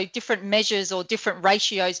well. So different measures or different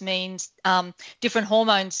ratios means different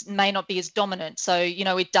hormones may not be as dominant. So,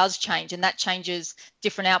 it does change, and that changes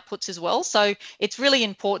different outputs as well. So it's really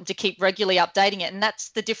important to keep regularly updating it. And that's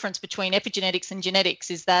the difference between epigenetics and genetics,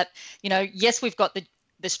 is that, yes, we've got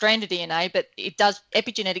the strand of DNA, but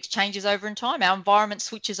epigenetics changes over in time. Our environment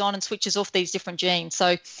switches on and switches off these different genes.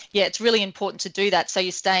 So yeah, it's really important to do that, so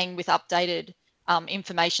you're staying with updated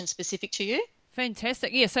information specific to you.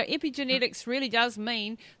 Fantastic. Yeah, so epigenetics really does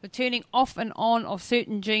mean the turning off and on of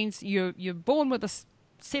certain genes. You're born with a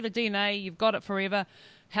set of DNA, you've got it forever.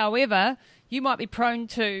 However, you might be prone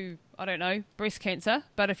to, I don't know, breast cancer,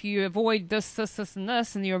 but if you avoid this, and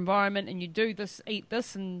this in your environment, and you do this, eat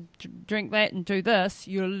this, and drink that, and do this,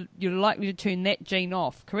 you're likely to turn that gene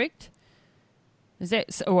off, correct? Is that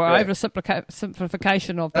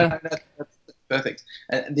oversimplification of the... That's perfect.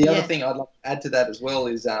 And the other thing I'd like to add to that as well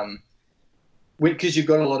is... because you've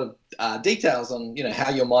got a lot of details on,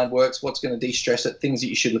 how your mind works, what's going to de-stress it, things that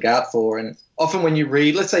you should look out for. And often when you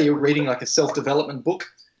read, let's say you're reading like a self-development book,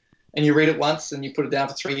 and you read it once and you put it down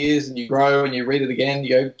for 3 years and you grow and you read it again, you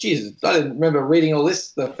go, Jesus, I didn't remember reading all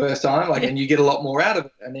this the first time. And you get a lot more out of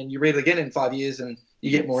it. And then you read it again in 5 years and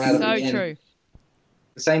you get more out of it again. So true.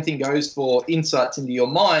 The same thing goes for insights into your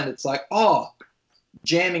mind. It's like,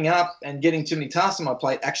 jamming up and getting too many tasks on my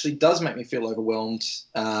plate actually does make me feel overwhelmed.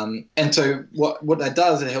 And so what that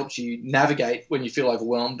does, it helps you navigate when you feel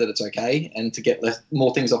overwhelmed, that it's okay, and to get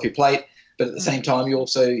more things off your plate. But at the same time, you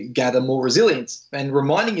also gather more resilience, and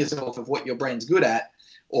reminding yourself of what your brain's good at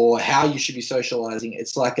or how you should be socializing.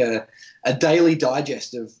 It's like a daily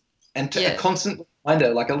digest of, and a constant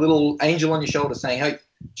reminder, like a little angel on your shoulder saying, hey,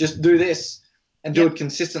 just do this. And do it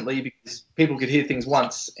consistently, because people could hear things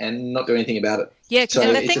once and not do anything about it. Yeah, so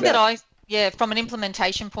and the thing from an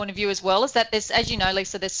implementation point of view as well, is that there's, as you know,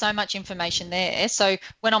 Lisa, there's so much information there. So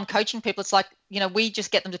when I'm coaching people, it's like, we just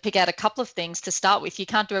get them to pick out a couple of things to start with. You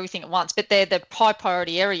can't do everything at once, but they're the high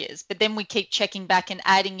priority areas. But then we keep checking back and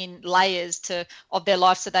adding in layers of their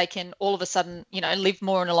life so they can all of a sudden, live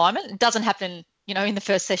more in alignment. It doesn't happen, in the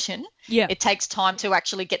first session. Yeah. It takes time to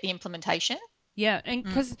actually get the implementation. Yeah, and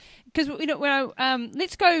because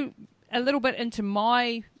let's go a little bit into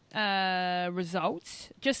my results.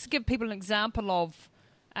 Just to give people an example of,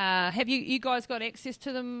 have you guys got access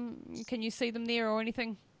to them? Can you see them there or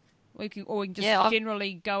anything? We can just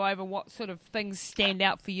generally go over what sort of things stand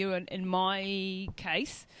out for you in my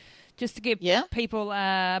case. just to give people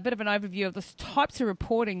a bit of an overview of the types of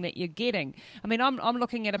reporting that you're getting. I mean, I'm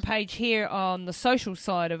looking at a page here on the social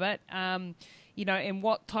side of it, you know, and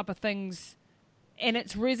what type of things, and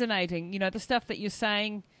it's resonating, you know, the stuff that you're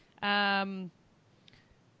saying.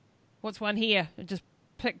 What's one here? I just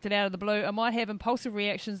picked it out of the blue. I might have impulsive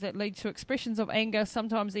reactions that lead to expressions of anger,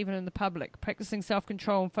 sometimes even in the public. Practicing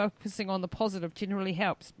self-control and focusing on the positive generally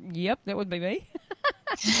helps. Yep, that would be me.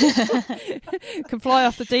 Can fly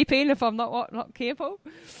off the deep end if I'm not careful.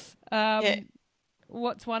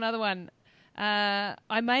 What's one other one?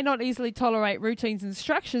 I may not easily tolerate routines and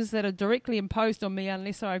structures that are directly imposed on me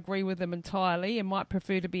unless I agree with them entirely, and might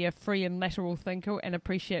prefer to be a free and lateral thinker and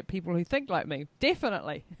appreciate people who think like me.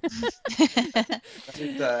 Definitely. That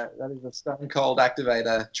is a stone cold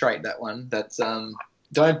activator trait, that one. That's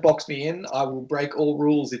don't box me in. I will break all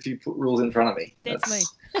rules if you put rules in front of me. That's me.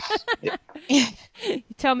 Yeah.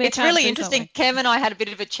 Tell me. It's really interesting. Cam and I had a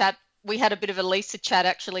bit of a chat. We had a bit of a Lisa chat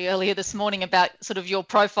actually earlier this morning about sort of your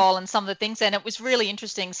profile and some of the things, and it was really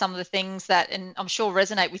interesting. Some of the things that, and I'm sure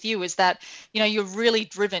resonate with you, is that, you know, you're really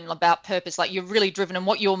driven about purpose. Like, you're really driven, and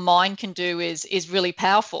what your mind can do is really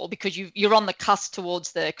powerful, because you're on the cusp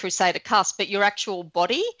towards the Crusader cusp, but your actual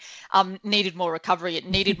body needed more recovery. It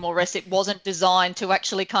needed more rest. It wasn't designed to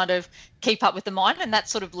actually kind of keep up with the mind, and that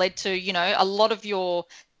sort of led to, you know, a lot of your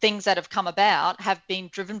things that have come about have been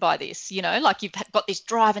driven by this, you know, like you've got this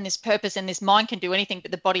drive and this purpose, and this mind can do anything, but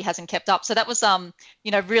the body hasn't kept up. So that was, you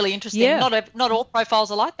know, really interesting. Yeah. Not all profiles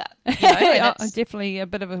are like that. You know, definitely a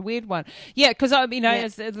bit of a weird one. Yeah, because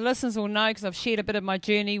as the listeners will know, because I've shared a bit of my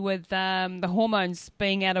journey with the hormones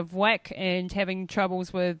being out of whack and having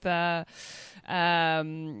troubles with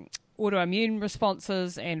autoimmune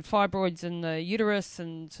responses and fibroids in the uterus,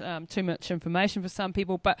 and too much information for some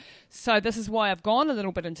people. But so this is why I've gone a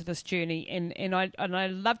little bit into this journey, and I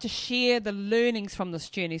love to share the learnings from this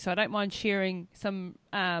journey. So I don't mind sharing some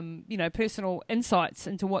personal insights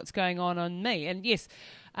into what's going on me. And yes,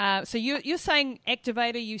 so you're saying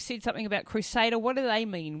activator. You said something about Crusader. What do they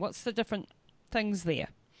mean? What's the different things there?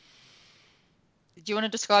 Do you want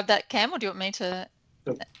to describe that, Cam, or do you want me to?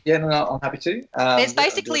 Yeah, no, I'm happy to. There's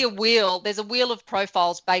basically a wheel. There's a wheel of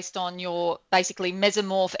profiles based on your basically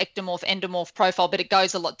mesomorph, ectomorph, endomorph profile, but it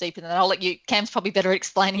goes a lot deeper than that. I'll let you. Cam's probably better at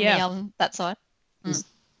explaining me on that side.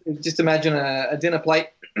 Just imagine a dinner plate,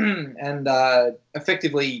 and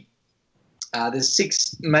effectively there's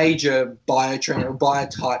 6 major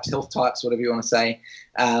biotypes, health types, whatever you want to say.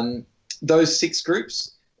 Those 6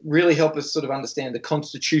 groups really help us sort of understand the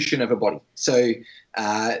constitution of a body. So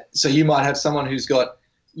you might have someone who's got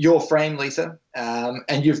your frame, Lisa,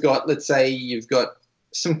 and you've got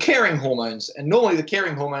some caring hormones, and normally the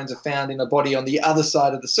caring hormones are found in a body on the other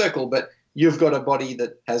side of the circle, but you've got a body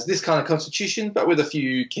that has this kind of constitution, but with a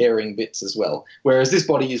few caring bits as well, whereas this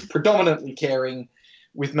body is predominantly caring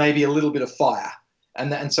with maybe a little bit of fire.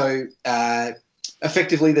 And so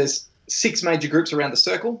effectively there's 6 major groups around the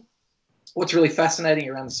circle. What's really fascinating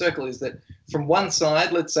around the circle is that from one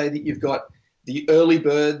side, let's say that you've got the early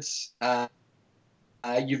birds,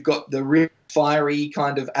 you've got the real fiery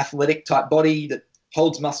kind of athletic type body that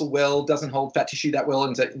holds muscle well, doesn't hold fat tissue that well,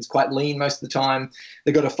 and is quite lean most of the time.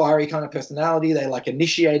 They've got a fiery kind of personality. They like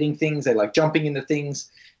initiating things. They like jumping into things.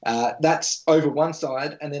 That's over one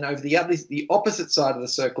side. And then over the other, the opposite side of the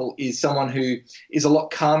circle is someone who is a lot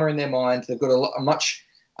calmer in their mind. They've got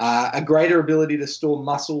a greater ability to store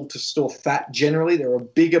muscle, to store fat generally. They're a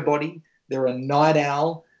bigger body. They're a night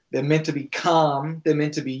owl. They're meant to be calm. They're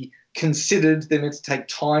meant to be considered. They're meant to take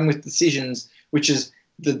time with decisions, which is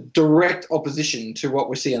the direct opposition to what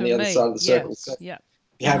we see on the other side of the circle. So you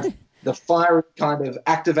have the fiery kind of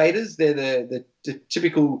activators. They're the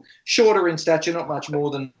typical shorter in stature, not much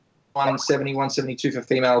more than 170, 172 for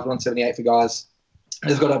females, 178 for guys.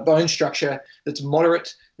 They've got a bone structure that's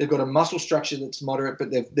moderate. They've got a muscle structure that's moderate,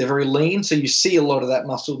 but they're very lean. So you see a lot of that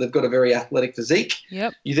muscle. They've got a very athletic physique.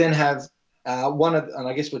 Yep. You then have and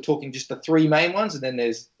I guess we're talking just the 3 main ones, and then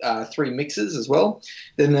there's 3 mixes as well.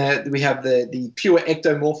 Then we have the pure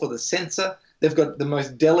ectomorph, or the sensor. They've got the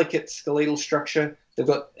most delicate skeletal structure. They've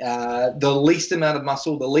got the least amount of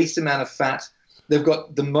muscle, the least amount of fat. They've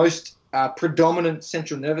got the most predominant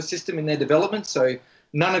central nervous system in their development. So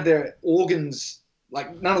none of their organs,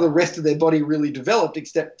 like none of the rest of their body really developed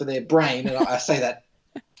except for their brain. And I say that,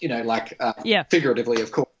 figuratively,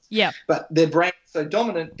 of course. Yeah. But their brain is so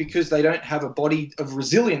dominant because they don't have a body of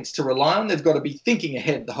resilience to rely on. They've got to be thinking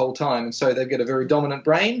ahead the whole time. And so they've got a very dominant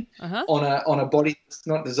brain on a body that's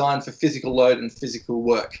not designed for physical load and physical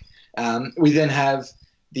work. We then have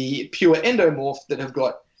the pure endomorph that have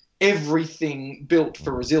got everything built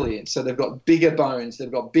for resilience. So they've got bigger bones,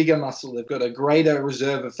 they've got bigger muscle, they've got a greater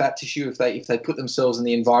reserve of fat tissue if they put themselves in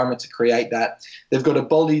the environment to create that. They've got a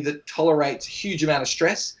body that tolerates a huge amount of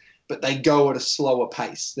stress, but they go at a slower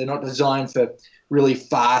pace. They're not designed for really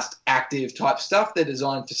fast, active type stuff. They're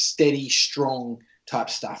designed for steady, strong type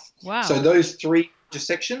stuff. Wow. So those three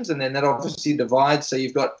sections, and then that obviously divides. So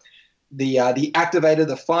you've got the activator,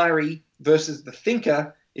 the fiery, versus the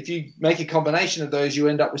thinker. If you make a combination of those, you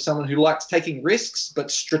end up with someone who likes taking risks, but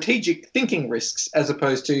strategic thinking risks, as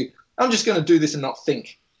opposed to, I'm just going to do this and not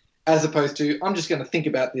think, as opposed to, I'm just going to think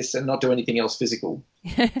about this and not do anything else physical.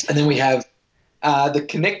 And then we have the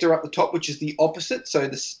connector up the top, which is the opposite. So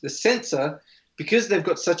the sensor, because they've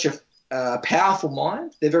got such a powerful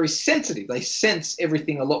mind, they're very sensitive. They sense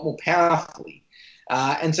everything a lot more powerfully.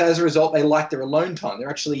 And so as a result, they like their alone time. They're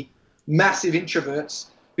actually massive introverts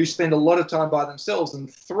who spend a lot of time by themselves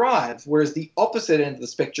and thrive, whereas the opposite end of the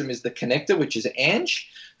spectrum is the connector, which is Ange,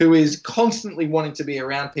 who is constantly wanting to be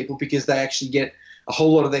around people because they actually get a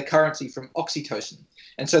whole lot of their currency from oxytocin.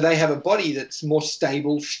 And so they have a body that's more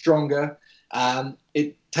stable, stronger.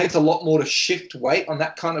 It takes a lot more to shift weight on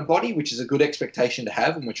that kind of body, which is a good expectation to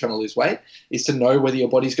have when we're trying to lose weight, is to know whether your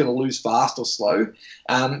body's going to lose fast or slow.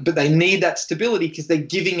 But they need that stability because they're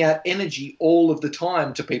giving out energy all of the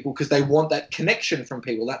time to people because they want that connection from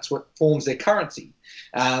people. That's what forms their currency.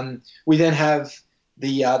 We then have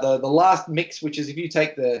the last mix, which is if you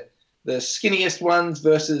take the skinniest ones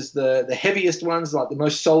versus the heaviest ones, like the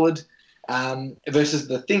most solid, versus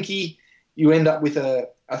the thinky, you end up with a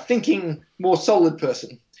thinking, more solid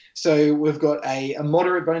person. So we've got a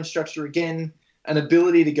moderate bone structure again, an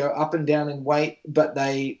ability to go up and down in weight, but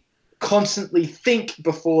they constantly think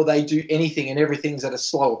before they do anything, and everything's at a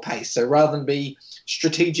slower pace. So rather than be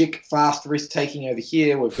strategic, fast risk-taking over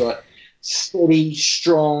here, we've got steady,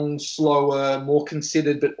 strong, slower, more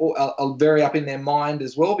considered, but very up in their mind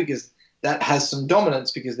as well, because that has some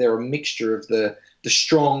dominance because they're a mixture of the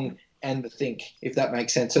strong and the think, if that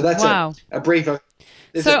makes sense. So that's a brief.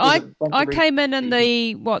 I came in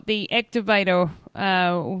the activator.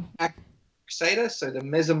 Crusader, so the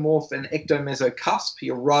mesomorph and ectomesocusp,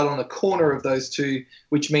 you're right on the corner of those two,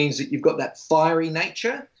 which means that you've got that fiery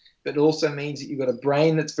nature, but it also means that you've got a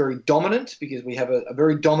brain that's very dominant, because we have a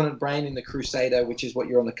very dominant brain in the Crusader, which is what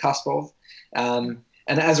you're on the cusp of. And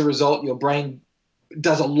as a result, your brain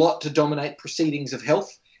does a lot to dominate proceedings of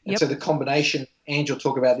health. And so the combination, Ange will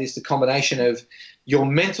talk about this, the combination of your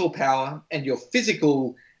mental power and your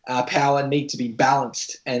physical power need to be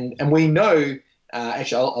balanced. And we know,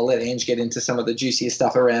 actually I'll let Ange get into some of the juicier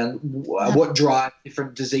stuff around what drives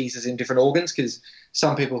different diseases in different organs, because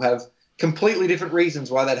some people have completely different reasons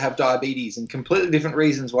why they'd have diabetes and completely different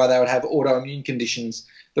reasons why they would have autoimmune conditions.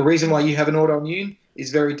 The reason why you have an autoimmune is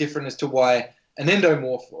very different as to why an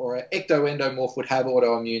endomorph or an ectoendomorph would have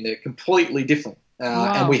autoimmune. They're completely different.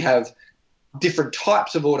 And we have different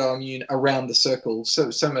types of autoimmune around the circle.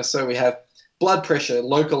 So we have blood pressure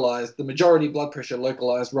localized, the majority of blood pressure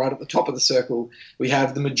localized right at the top of the circle. We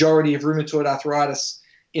have the majority of rheumatoid arthritis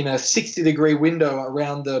in a 60-degree window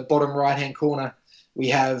around the bottom right-hand corner. We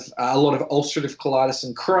have a lot of ulcerative colitis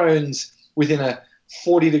and Crohn's within a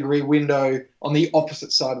 40-degree window on the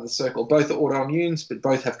opposite side of the circle. Both are autoimmunes, but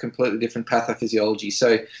both have completely different pathophysiology.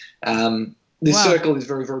 So this circle is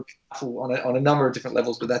very, very powerful on a number of different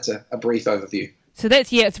levels, but that's a brief overview. So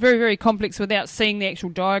that's, it's very, very complex without seeing the actual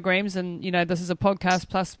diagrams. And, this is a podcast,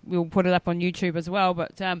 plus we'll put it up on YouTube as well.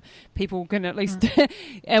 But people can at least,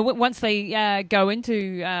 once they go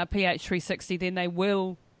into PH360, then they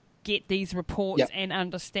will get these reports and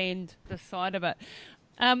understand the side of it.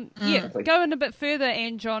 Going a bit further,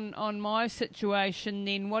 Ange, on my situation,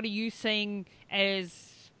 then what are you seeing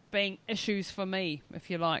as being issues for me,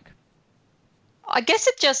 if you like? I guess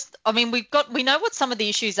we know what some of the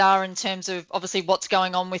issues are in terms of obviously what's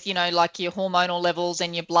going on with, like your hormonal levels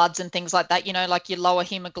and your bloods and things like that, like your lower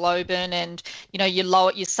hemoglobin and, your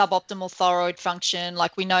suboptimal thyroid function.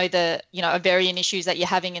 Like we know the, ovarian issues that you're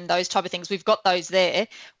having and those type of things. We've got those there.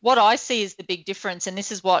 What I see is the big difference, and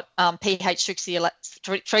this is what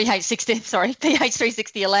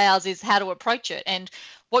PH360 allows, is how to approach it. And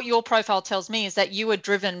what your profile tells me is that you are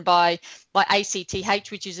driven by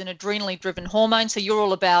ACTH, which is an adrenally driven hormone. So you're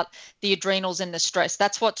all about the adrenals and the stress.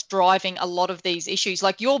 That's what's driving a lot of these issues.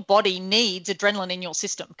 Like your body needs adrenaline in your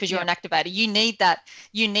system because you're an activator. You need that.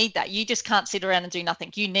 You just can't sit around and do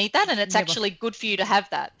nothing. You need that, and it's actually good for you to have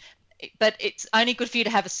that. But it's only good for you to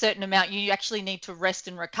have a certain amount. You actually need to rest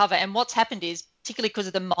and recover. And what's happened is particularly because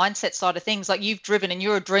of the mindset side of things. Like you've driven and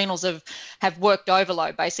your adrenals have worked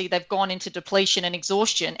overload. Basically, they've gone into depletion and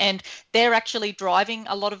exhaustion, and they're actually driving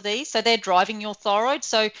a lot of these. So they're driving your thyroid.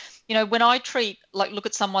 So, when I look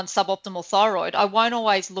at someone's suboptimal thyroid, I won't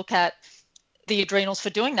always look at the adrenals for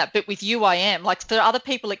doing that. But with you, I am. Like for other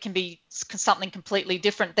people, it can be something completely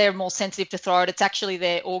different. They're more sensitive to thyroid. It's actually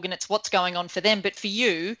their organ. It's what's going on for them. But for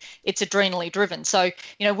you, it's adrenally driven. So,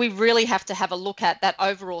 we really have to have a look at that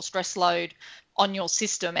overall stress load on your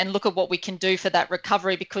system and look at what we can do for that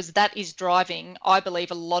recovery, because that is driving, I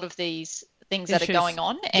believe, a lot of these things that are going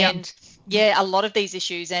on. And a lot of these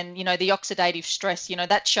issues, and the oxidative stress,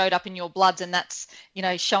 that showed up in your bloods, and that's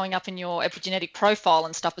showing up in your epigenetic profile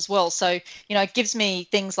and stuff as well. So it gives me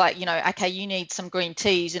things like, okay, you need some green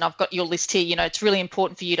teas, and I've got your list here. It's really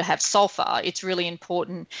important for you to have sulfur. It's really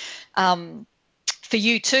important for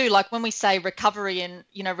you too. Like when we say recovery and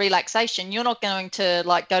relaxation, you're not going to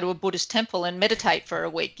like go to a Buddhist temple and meditate for a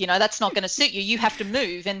week. That's not going to suit you. You have to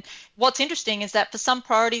move. And what's interesting is that for some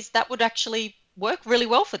priorities that would actually work really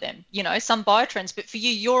well for them, some biotrends. But for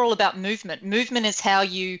you, you're all about movement. Movement is how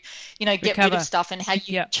you get rid of stuff and how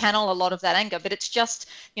you channel a lot of that anger. But it's just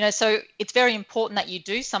so it's very important that you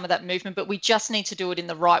do some of that movement, but we just need to do it in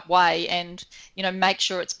the right way and make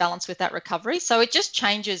sure it's balanced with that recovery. So it just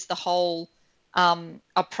changes the whole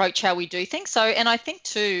approach how we do things. So, and I think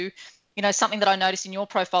too, something that I noticed in your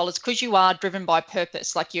profile is because you are driven by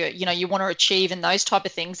purpose, like you want to achieve and those type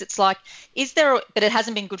of things. It's like, but it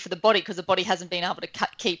hasn't been good for the body because the body hasn't been able to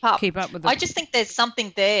keep up with it. I just think there's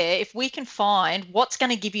something there. If we can find what's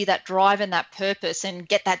going to give you that drive and that purpose and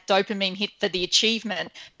get that dopamine hit for the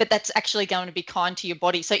achievement, but that's actually going to be kind to your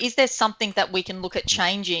body. So is there something that we can look at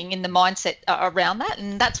changing in the mindset around that?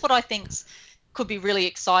 And that's what I think's could be really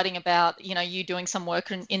exciting about, you doing some work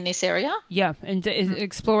in this area. Yeah, and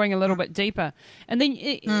exploring a little bit deeper. And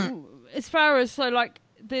then as far as, so like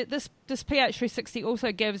this pH 360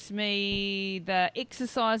 also gives me the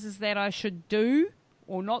exercises that I should do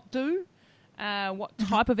or not do, what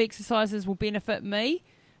type of exercises will benefit me.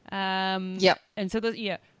 And so,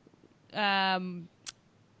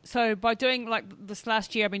 so by doing like this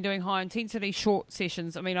last year, I've been doing high intensity short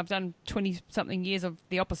sessions. I mean, I've done 20-something years of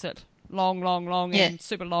the opposite. Long, and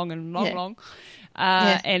super long and long,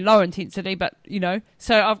 and low intensity. But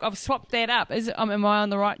so I've swapped that up. Am I on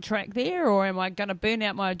the right track there, or am I going to burn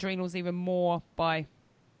out my adrenals even more by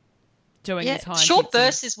doing this high short intensity?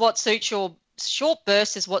 burst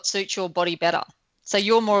is what suits your body better. So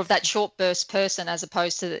you're more of that short burst person as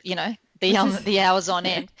opposed to the hours on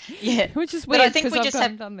end. Which is weird. But I think we just just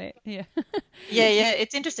haven't done that. Yeah.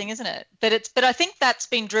 It's interesting, isn't it? But I think that's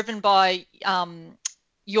been driven by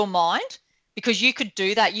your mind, because you could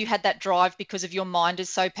do that. You had that drive because of your mind is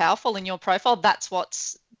so powerful in your profile. That's why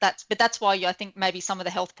I think maybe some of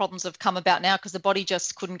the health problems have come about now, because the body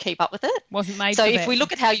just couldn't keep up with it. Wasn't made so for if that. we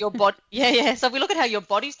look at how your body so if we look at how your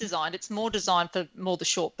body's designed, it's more designed for more the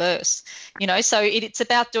short bursts, so it's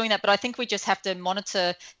about doing that. But I think we just have to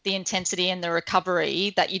monitor the intensity and the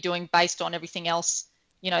recovery that you're doing based on everything else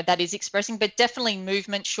that is expressing. But definitely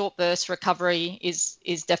movement, short burst recovery is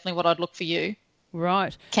definitely what I'd look for you.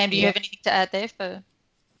 Right. Cam, do you have anything to add there for?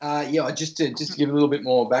 Just to give a little bit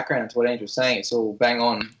more background to what Andrew was saying, it's all bang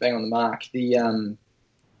on the mark. The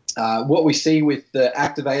what we see with the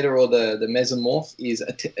activator or the mesomorph is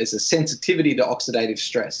a sensitivity to oxidative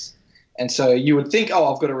stress. And so you would think,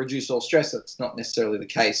 I've got to reduce all stress. That's not necessarily the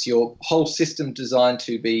case. Your whole system designed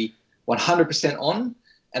to be 100% on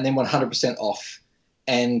and then 100% off.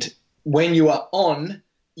 And when you are on,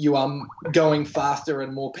 you are going faster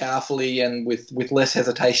and more powerfully and with less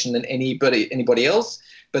hesitation than anybody else.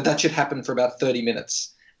 But that should happen for about 30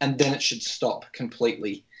 minutes, and then it should stop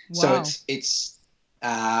completely. Wow. So it's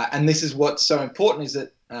and this is what's so important is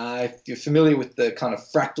that if you're familiar with the kind of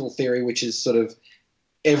fractal theory, which is sort of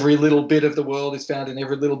every little bit of the world is found in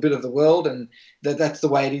every little bit of the world, and that's the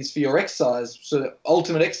way it is for your exercise. So the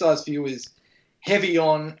ultimate exercise for you is heavy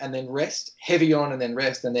on and then rest, heavy on and then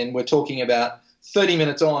rest, and then we're talking about 30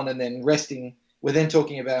 minutes on and then resting. We're then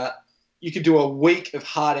talking about you could do a week of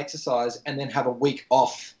hard exercise and then have a week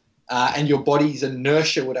off, and your body's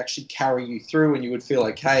inertia would actually carry you through and you would feel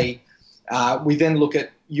okay. We then look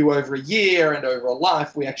at you over a year and over a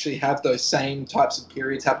life. We actually have those same types of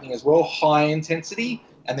periods happening as well, high intensity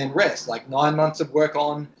and then rest, like 9 months of work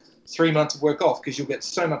on, 3 months of work off, because you'll get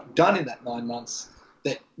so much done in that 9 months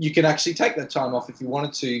that you can actually take that time off if you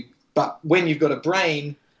wanted to. But when you've got a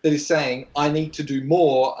brain that is saying, I need to do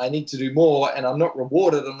more, and I'm not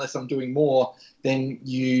rewarded unless I'm doing more, then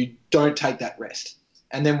you don't take that rest.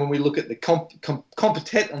 And then when we look at the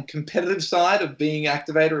competitive side of being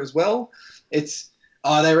activator as well, it's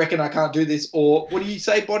oh, they reckon I can't do this, or what do you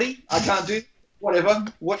say, body? I can't do this? Whatever.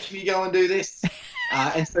 Watch me go and do this.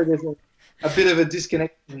 And so there's a bit of a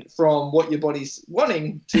disconnection from what your body's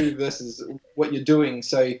wanting to versus what you're doing.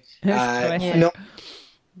 So that's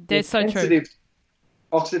so true.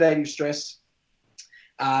 Oxidative stress.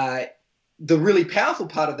 The really powerful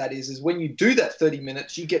part of that is when you do that 30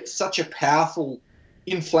 minutes, you get such a powerful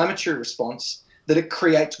inflammatory response that it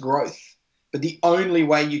creates growth. But the only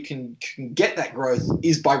way you can get that growth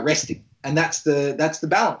is by resting. And that's the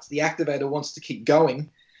balance. The activator wants to keep going,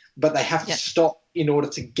 but they have to stop in order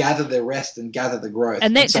to gather their rest and gather the growth.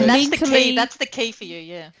 And that's the key. That's the key for you,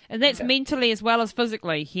 yeah. And that's mentally as well as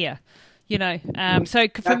physically here. You know, so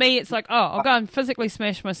for me, it's like, I'll go and physically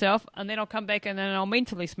smash myself, and then I'll come back and then I'll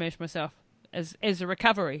mentally smash myself as a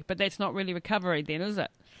recovery. But that's not really recovery then, is it?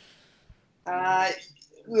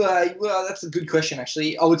 Well, that's a good question,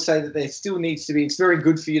 actually. I would say that there still needs to be, it's very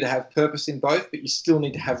good for you to have purpose in both, but you still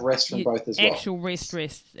need to have rest from both as well. Actual rest,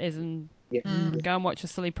 as in go and watch a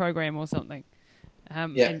silly program or something.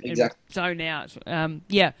 Exactly. And zone out.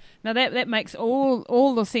 Now that makes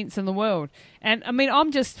all the sense in the world. And I mean,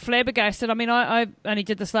 I'm just flabbergasted. I mean, I only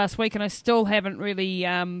did this last week, and I still haven't really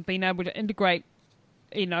been able to integrate,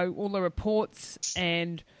 all the reports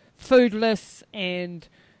and food lists and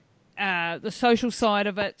the social side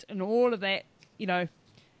of it and all of that,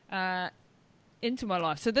 into my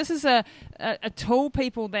life. So this is a tool,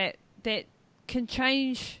 people, that can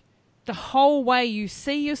change the whole way you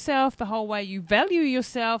see yourself, the whole way you value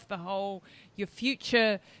yourself, your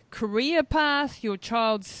future career path, your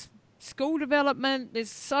child's school development. There's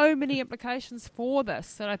so many implications for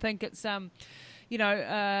this that I think it's an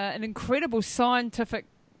incredible scientific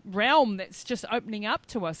realm that's just opening up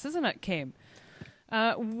to us, isn't it, Cam?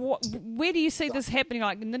 Where do you see this happening?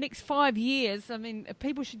 Like in the next 5 years? I mean,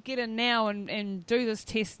 people should get in now and do this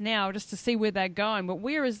test now just to see where they're going. But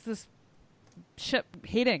where is this ship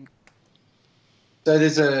heading? So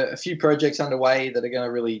there's a few projects underway that are going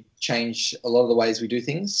to really change a lot of the ways we do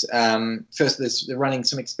things. First, they're running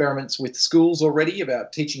some experiments with schools already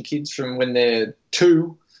about teaching kids from when they're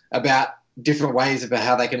 2 about different ways about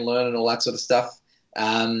how they can learn and all that sort of stuff.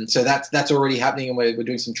 So that's already happening, and we're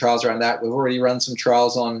doing some trials around that. We've already run some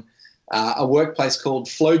trials on a workplace called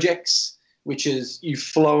Flowjex, which is you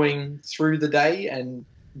flowing through the day and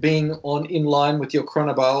being in line with your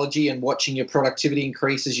chronobiology and watching your productivity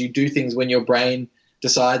increase as you do things when your brain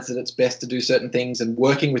decides that it's best to do certain things, and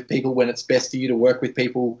working with people when it's best for you to work with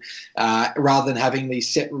people, rather than having these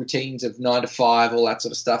set routines of 9 to 5, all that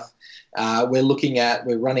sort of stuff.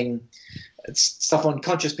 We're running stuff on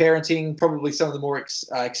conscious parenting. Probably some of the more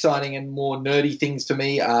exciting and more nerdy things for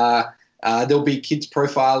me are there'll be kids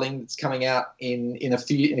profiling that's coming out in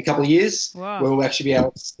a couple of years. Wow. Where we'll actually be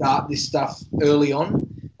able to start this stuff early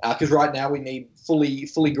on, because right now we need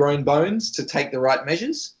fully grown bones to take the right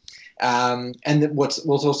measures. And what's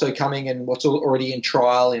also coming and what's already in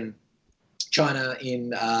trial in China,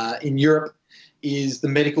 in Europe, is the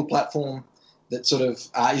medical platform that sort of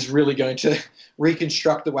is really going to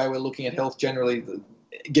reconstruct the way we're looking at health generally.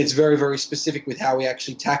 It gets very, very specific with how we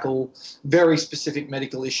actually tackle very specific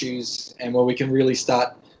medical issues, and where we can really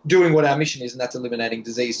start doing what our mission is, and that's eliminating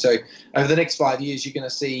disease. So over the next 5 years, you're going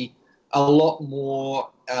to see a lot more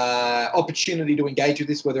opportunity to engage with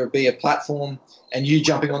this, whether it be a platform and you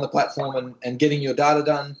jumping on the platform and getting your data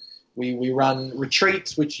done. We run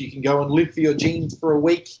retreats, which you can go and live for your genes for a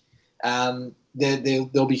week.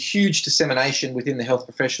 There'll be huge dissemination within the health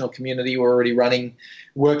professional community. We're already running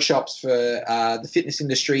workshops for the fitness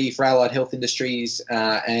industry, for allied health industries,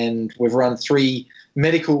 and we've run 3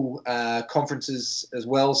 medical conferences as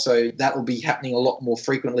well. So that will be happening a lot more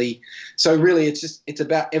frequently. So really, it's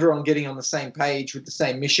about everyone getting on the same page with the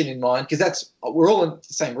same mission in mind, because we're all in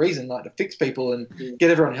the same reason, like to fix people and get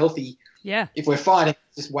everyone healthy. Yeah. If we're fighting,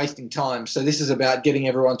 it's just wasting time. So this is about getting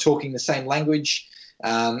everyone talking the same language.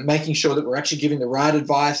 Making sure that we're actually giving the right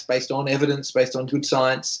advice based on evidence, based on good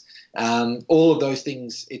science, all of those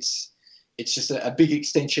things. It's just a big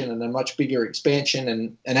extension and a much bigger expansion.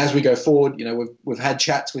 And as we go forward, we've had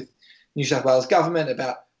chats with New South Wales government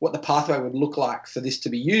about what the pathway would look like for this to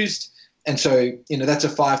be used. And so, that's a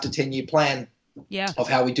 5 to 10 year plan of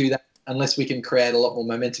how we do that, unless we can create a lot more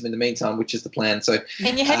momentum in the meantime, which is the plan. So,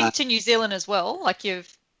 and you're heading to New Zealand as well, like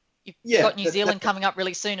you've got New Zealand coming up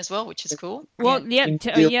really soon as well, which is cool. Well,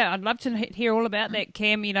 I'd love to hear all about that,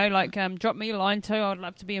 Cam. Drop me a line too. I'd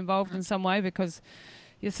love to be involved in some way, because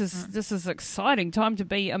this is exciting time to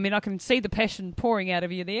be. I mean, I can see the passion pouring out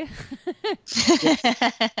of you there.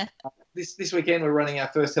 This weekend we're running our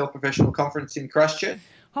first health professional conference in Christchurch.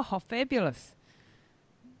 Oh, fabulous!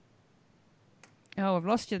 Oh, I've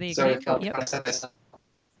lost you there. So Cam. Yep.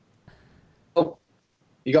 Oh,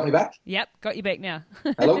 you got me back? Yep, got you back now.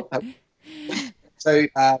 Hello. So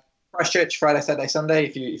Christchurch, Friday, Saturday, Sunday.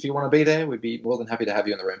 If you want to be there, we'd be more than happy to have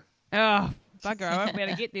you in the room. Oh, bugger, I won't be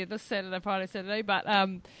able to get there this Friday, Saturday. But,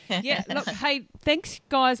 yeah, look, hey, thanks,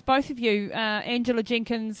 guys, both of you, Angela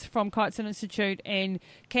Jenkins from Kitesurf Institute and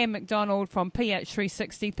Cam McDonald from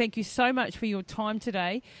PH360. Thank you so much for your time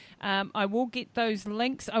today. I will get those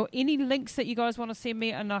links, any links that you guys want to send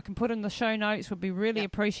me, and I can put in the show notes, would be really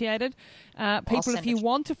appreciated. People, if you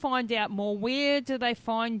want to find out more, where do they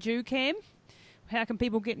find you, Cam? How can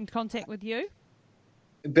people get in contact with you?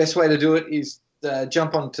 The best way to do it is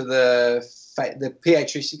jump onto the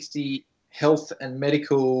PH360 Health and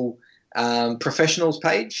Medical Professionals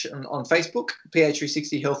page on Facebook.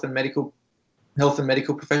 PH360 Health and Medical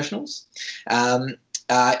Professionals.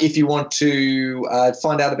 If you want to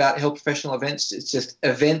find out about health professional events, it's just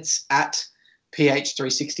events at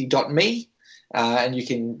ph360.me. And you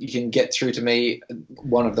can get through to me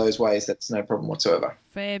one of those ways. That's no problem whatsoever.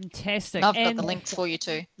 Fantastic. I've got the links for you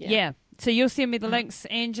too. Yeah. So you'll send me the links,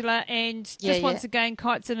 Angela, and just once again,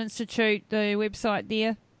 Kitesurf Institute, the website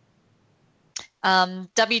there.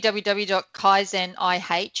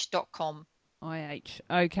 www.kaizenih.com.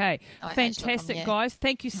 Okay. Fantastic, guys.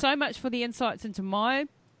 Thank you so much for the insights into my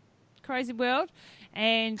crazy world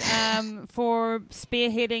and for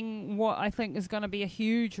spearheading what I think is going to be a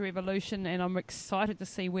huge revolution, and I'm excited to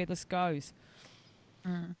see where this goes.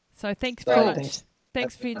 So thanks very much.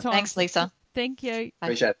 Thanks for your time. Thanks, Lisa. Thank you.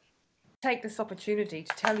 Appreciate it. Take this opportunity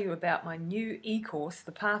to tell you about my new e-course,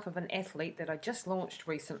 The Path of an Athlete, that I just launched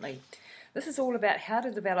recently. This is all about how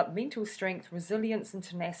to develop mental strength, resilience and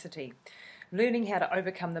tenacity, learning how to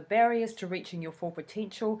overcome the barriers to reaching your full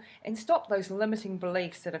potential and stop those limiting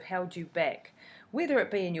beliefs that have held you back. Whether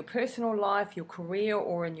it be in your personal life, your career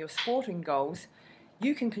or in your sporting goals,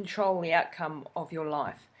 you can control the outcome of your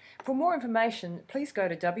life. For more information, please go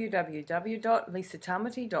to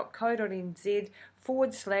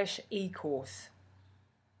www.lisatamati.co.nz/e-course.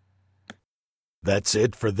 That's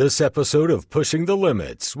it for this episode of Pushing the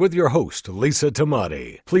Limits with your host, Lisa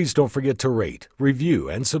Tamati. Please don't forget to rate, review,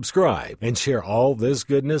 and subscribe, and share all this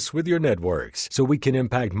goodness with your networks so we can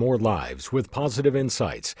impact more lives with positive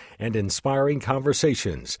insights and inspiring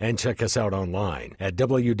conversations. And check us out online at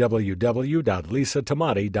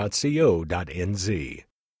www.lisatamati.co.nz.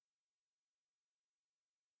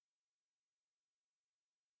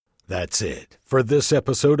 That's it for this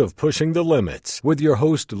episode of Pushing the Limits with your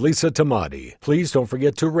host, Lisa Tamati. Please don't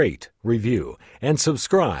forget to rate, review, and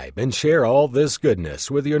subscribe, and share all this goodness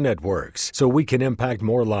with your networks so we can impact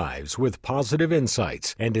more lives with positive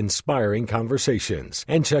insights and inspiring conversations.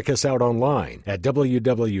 And check us out online at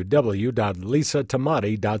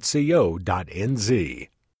www.lisatamati.co.nz.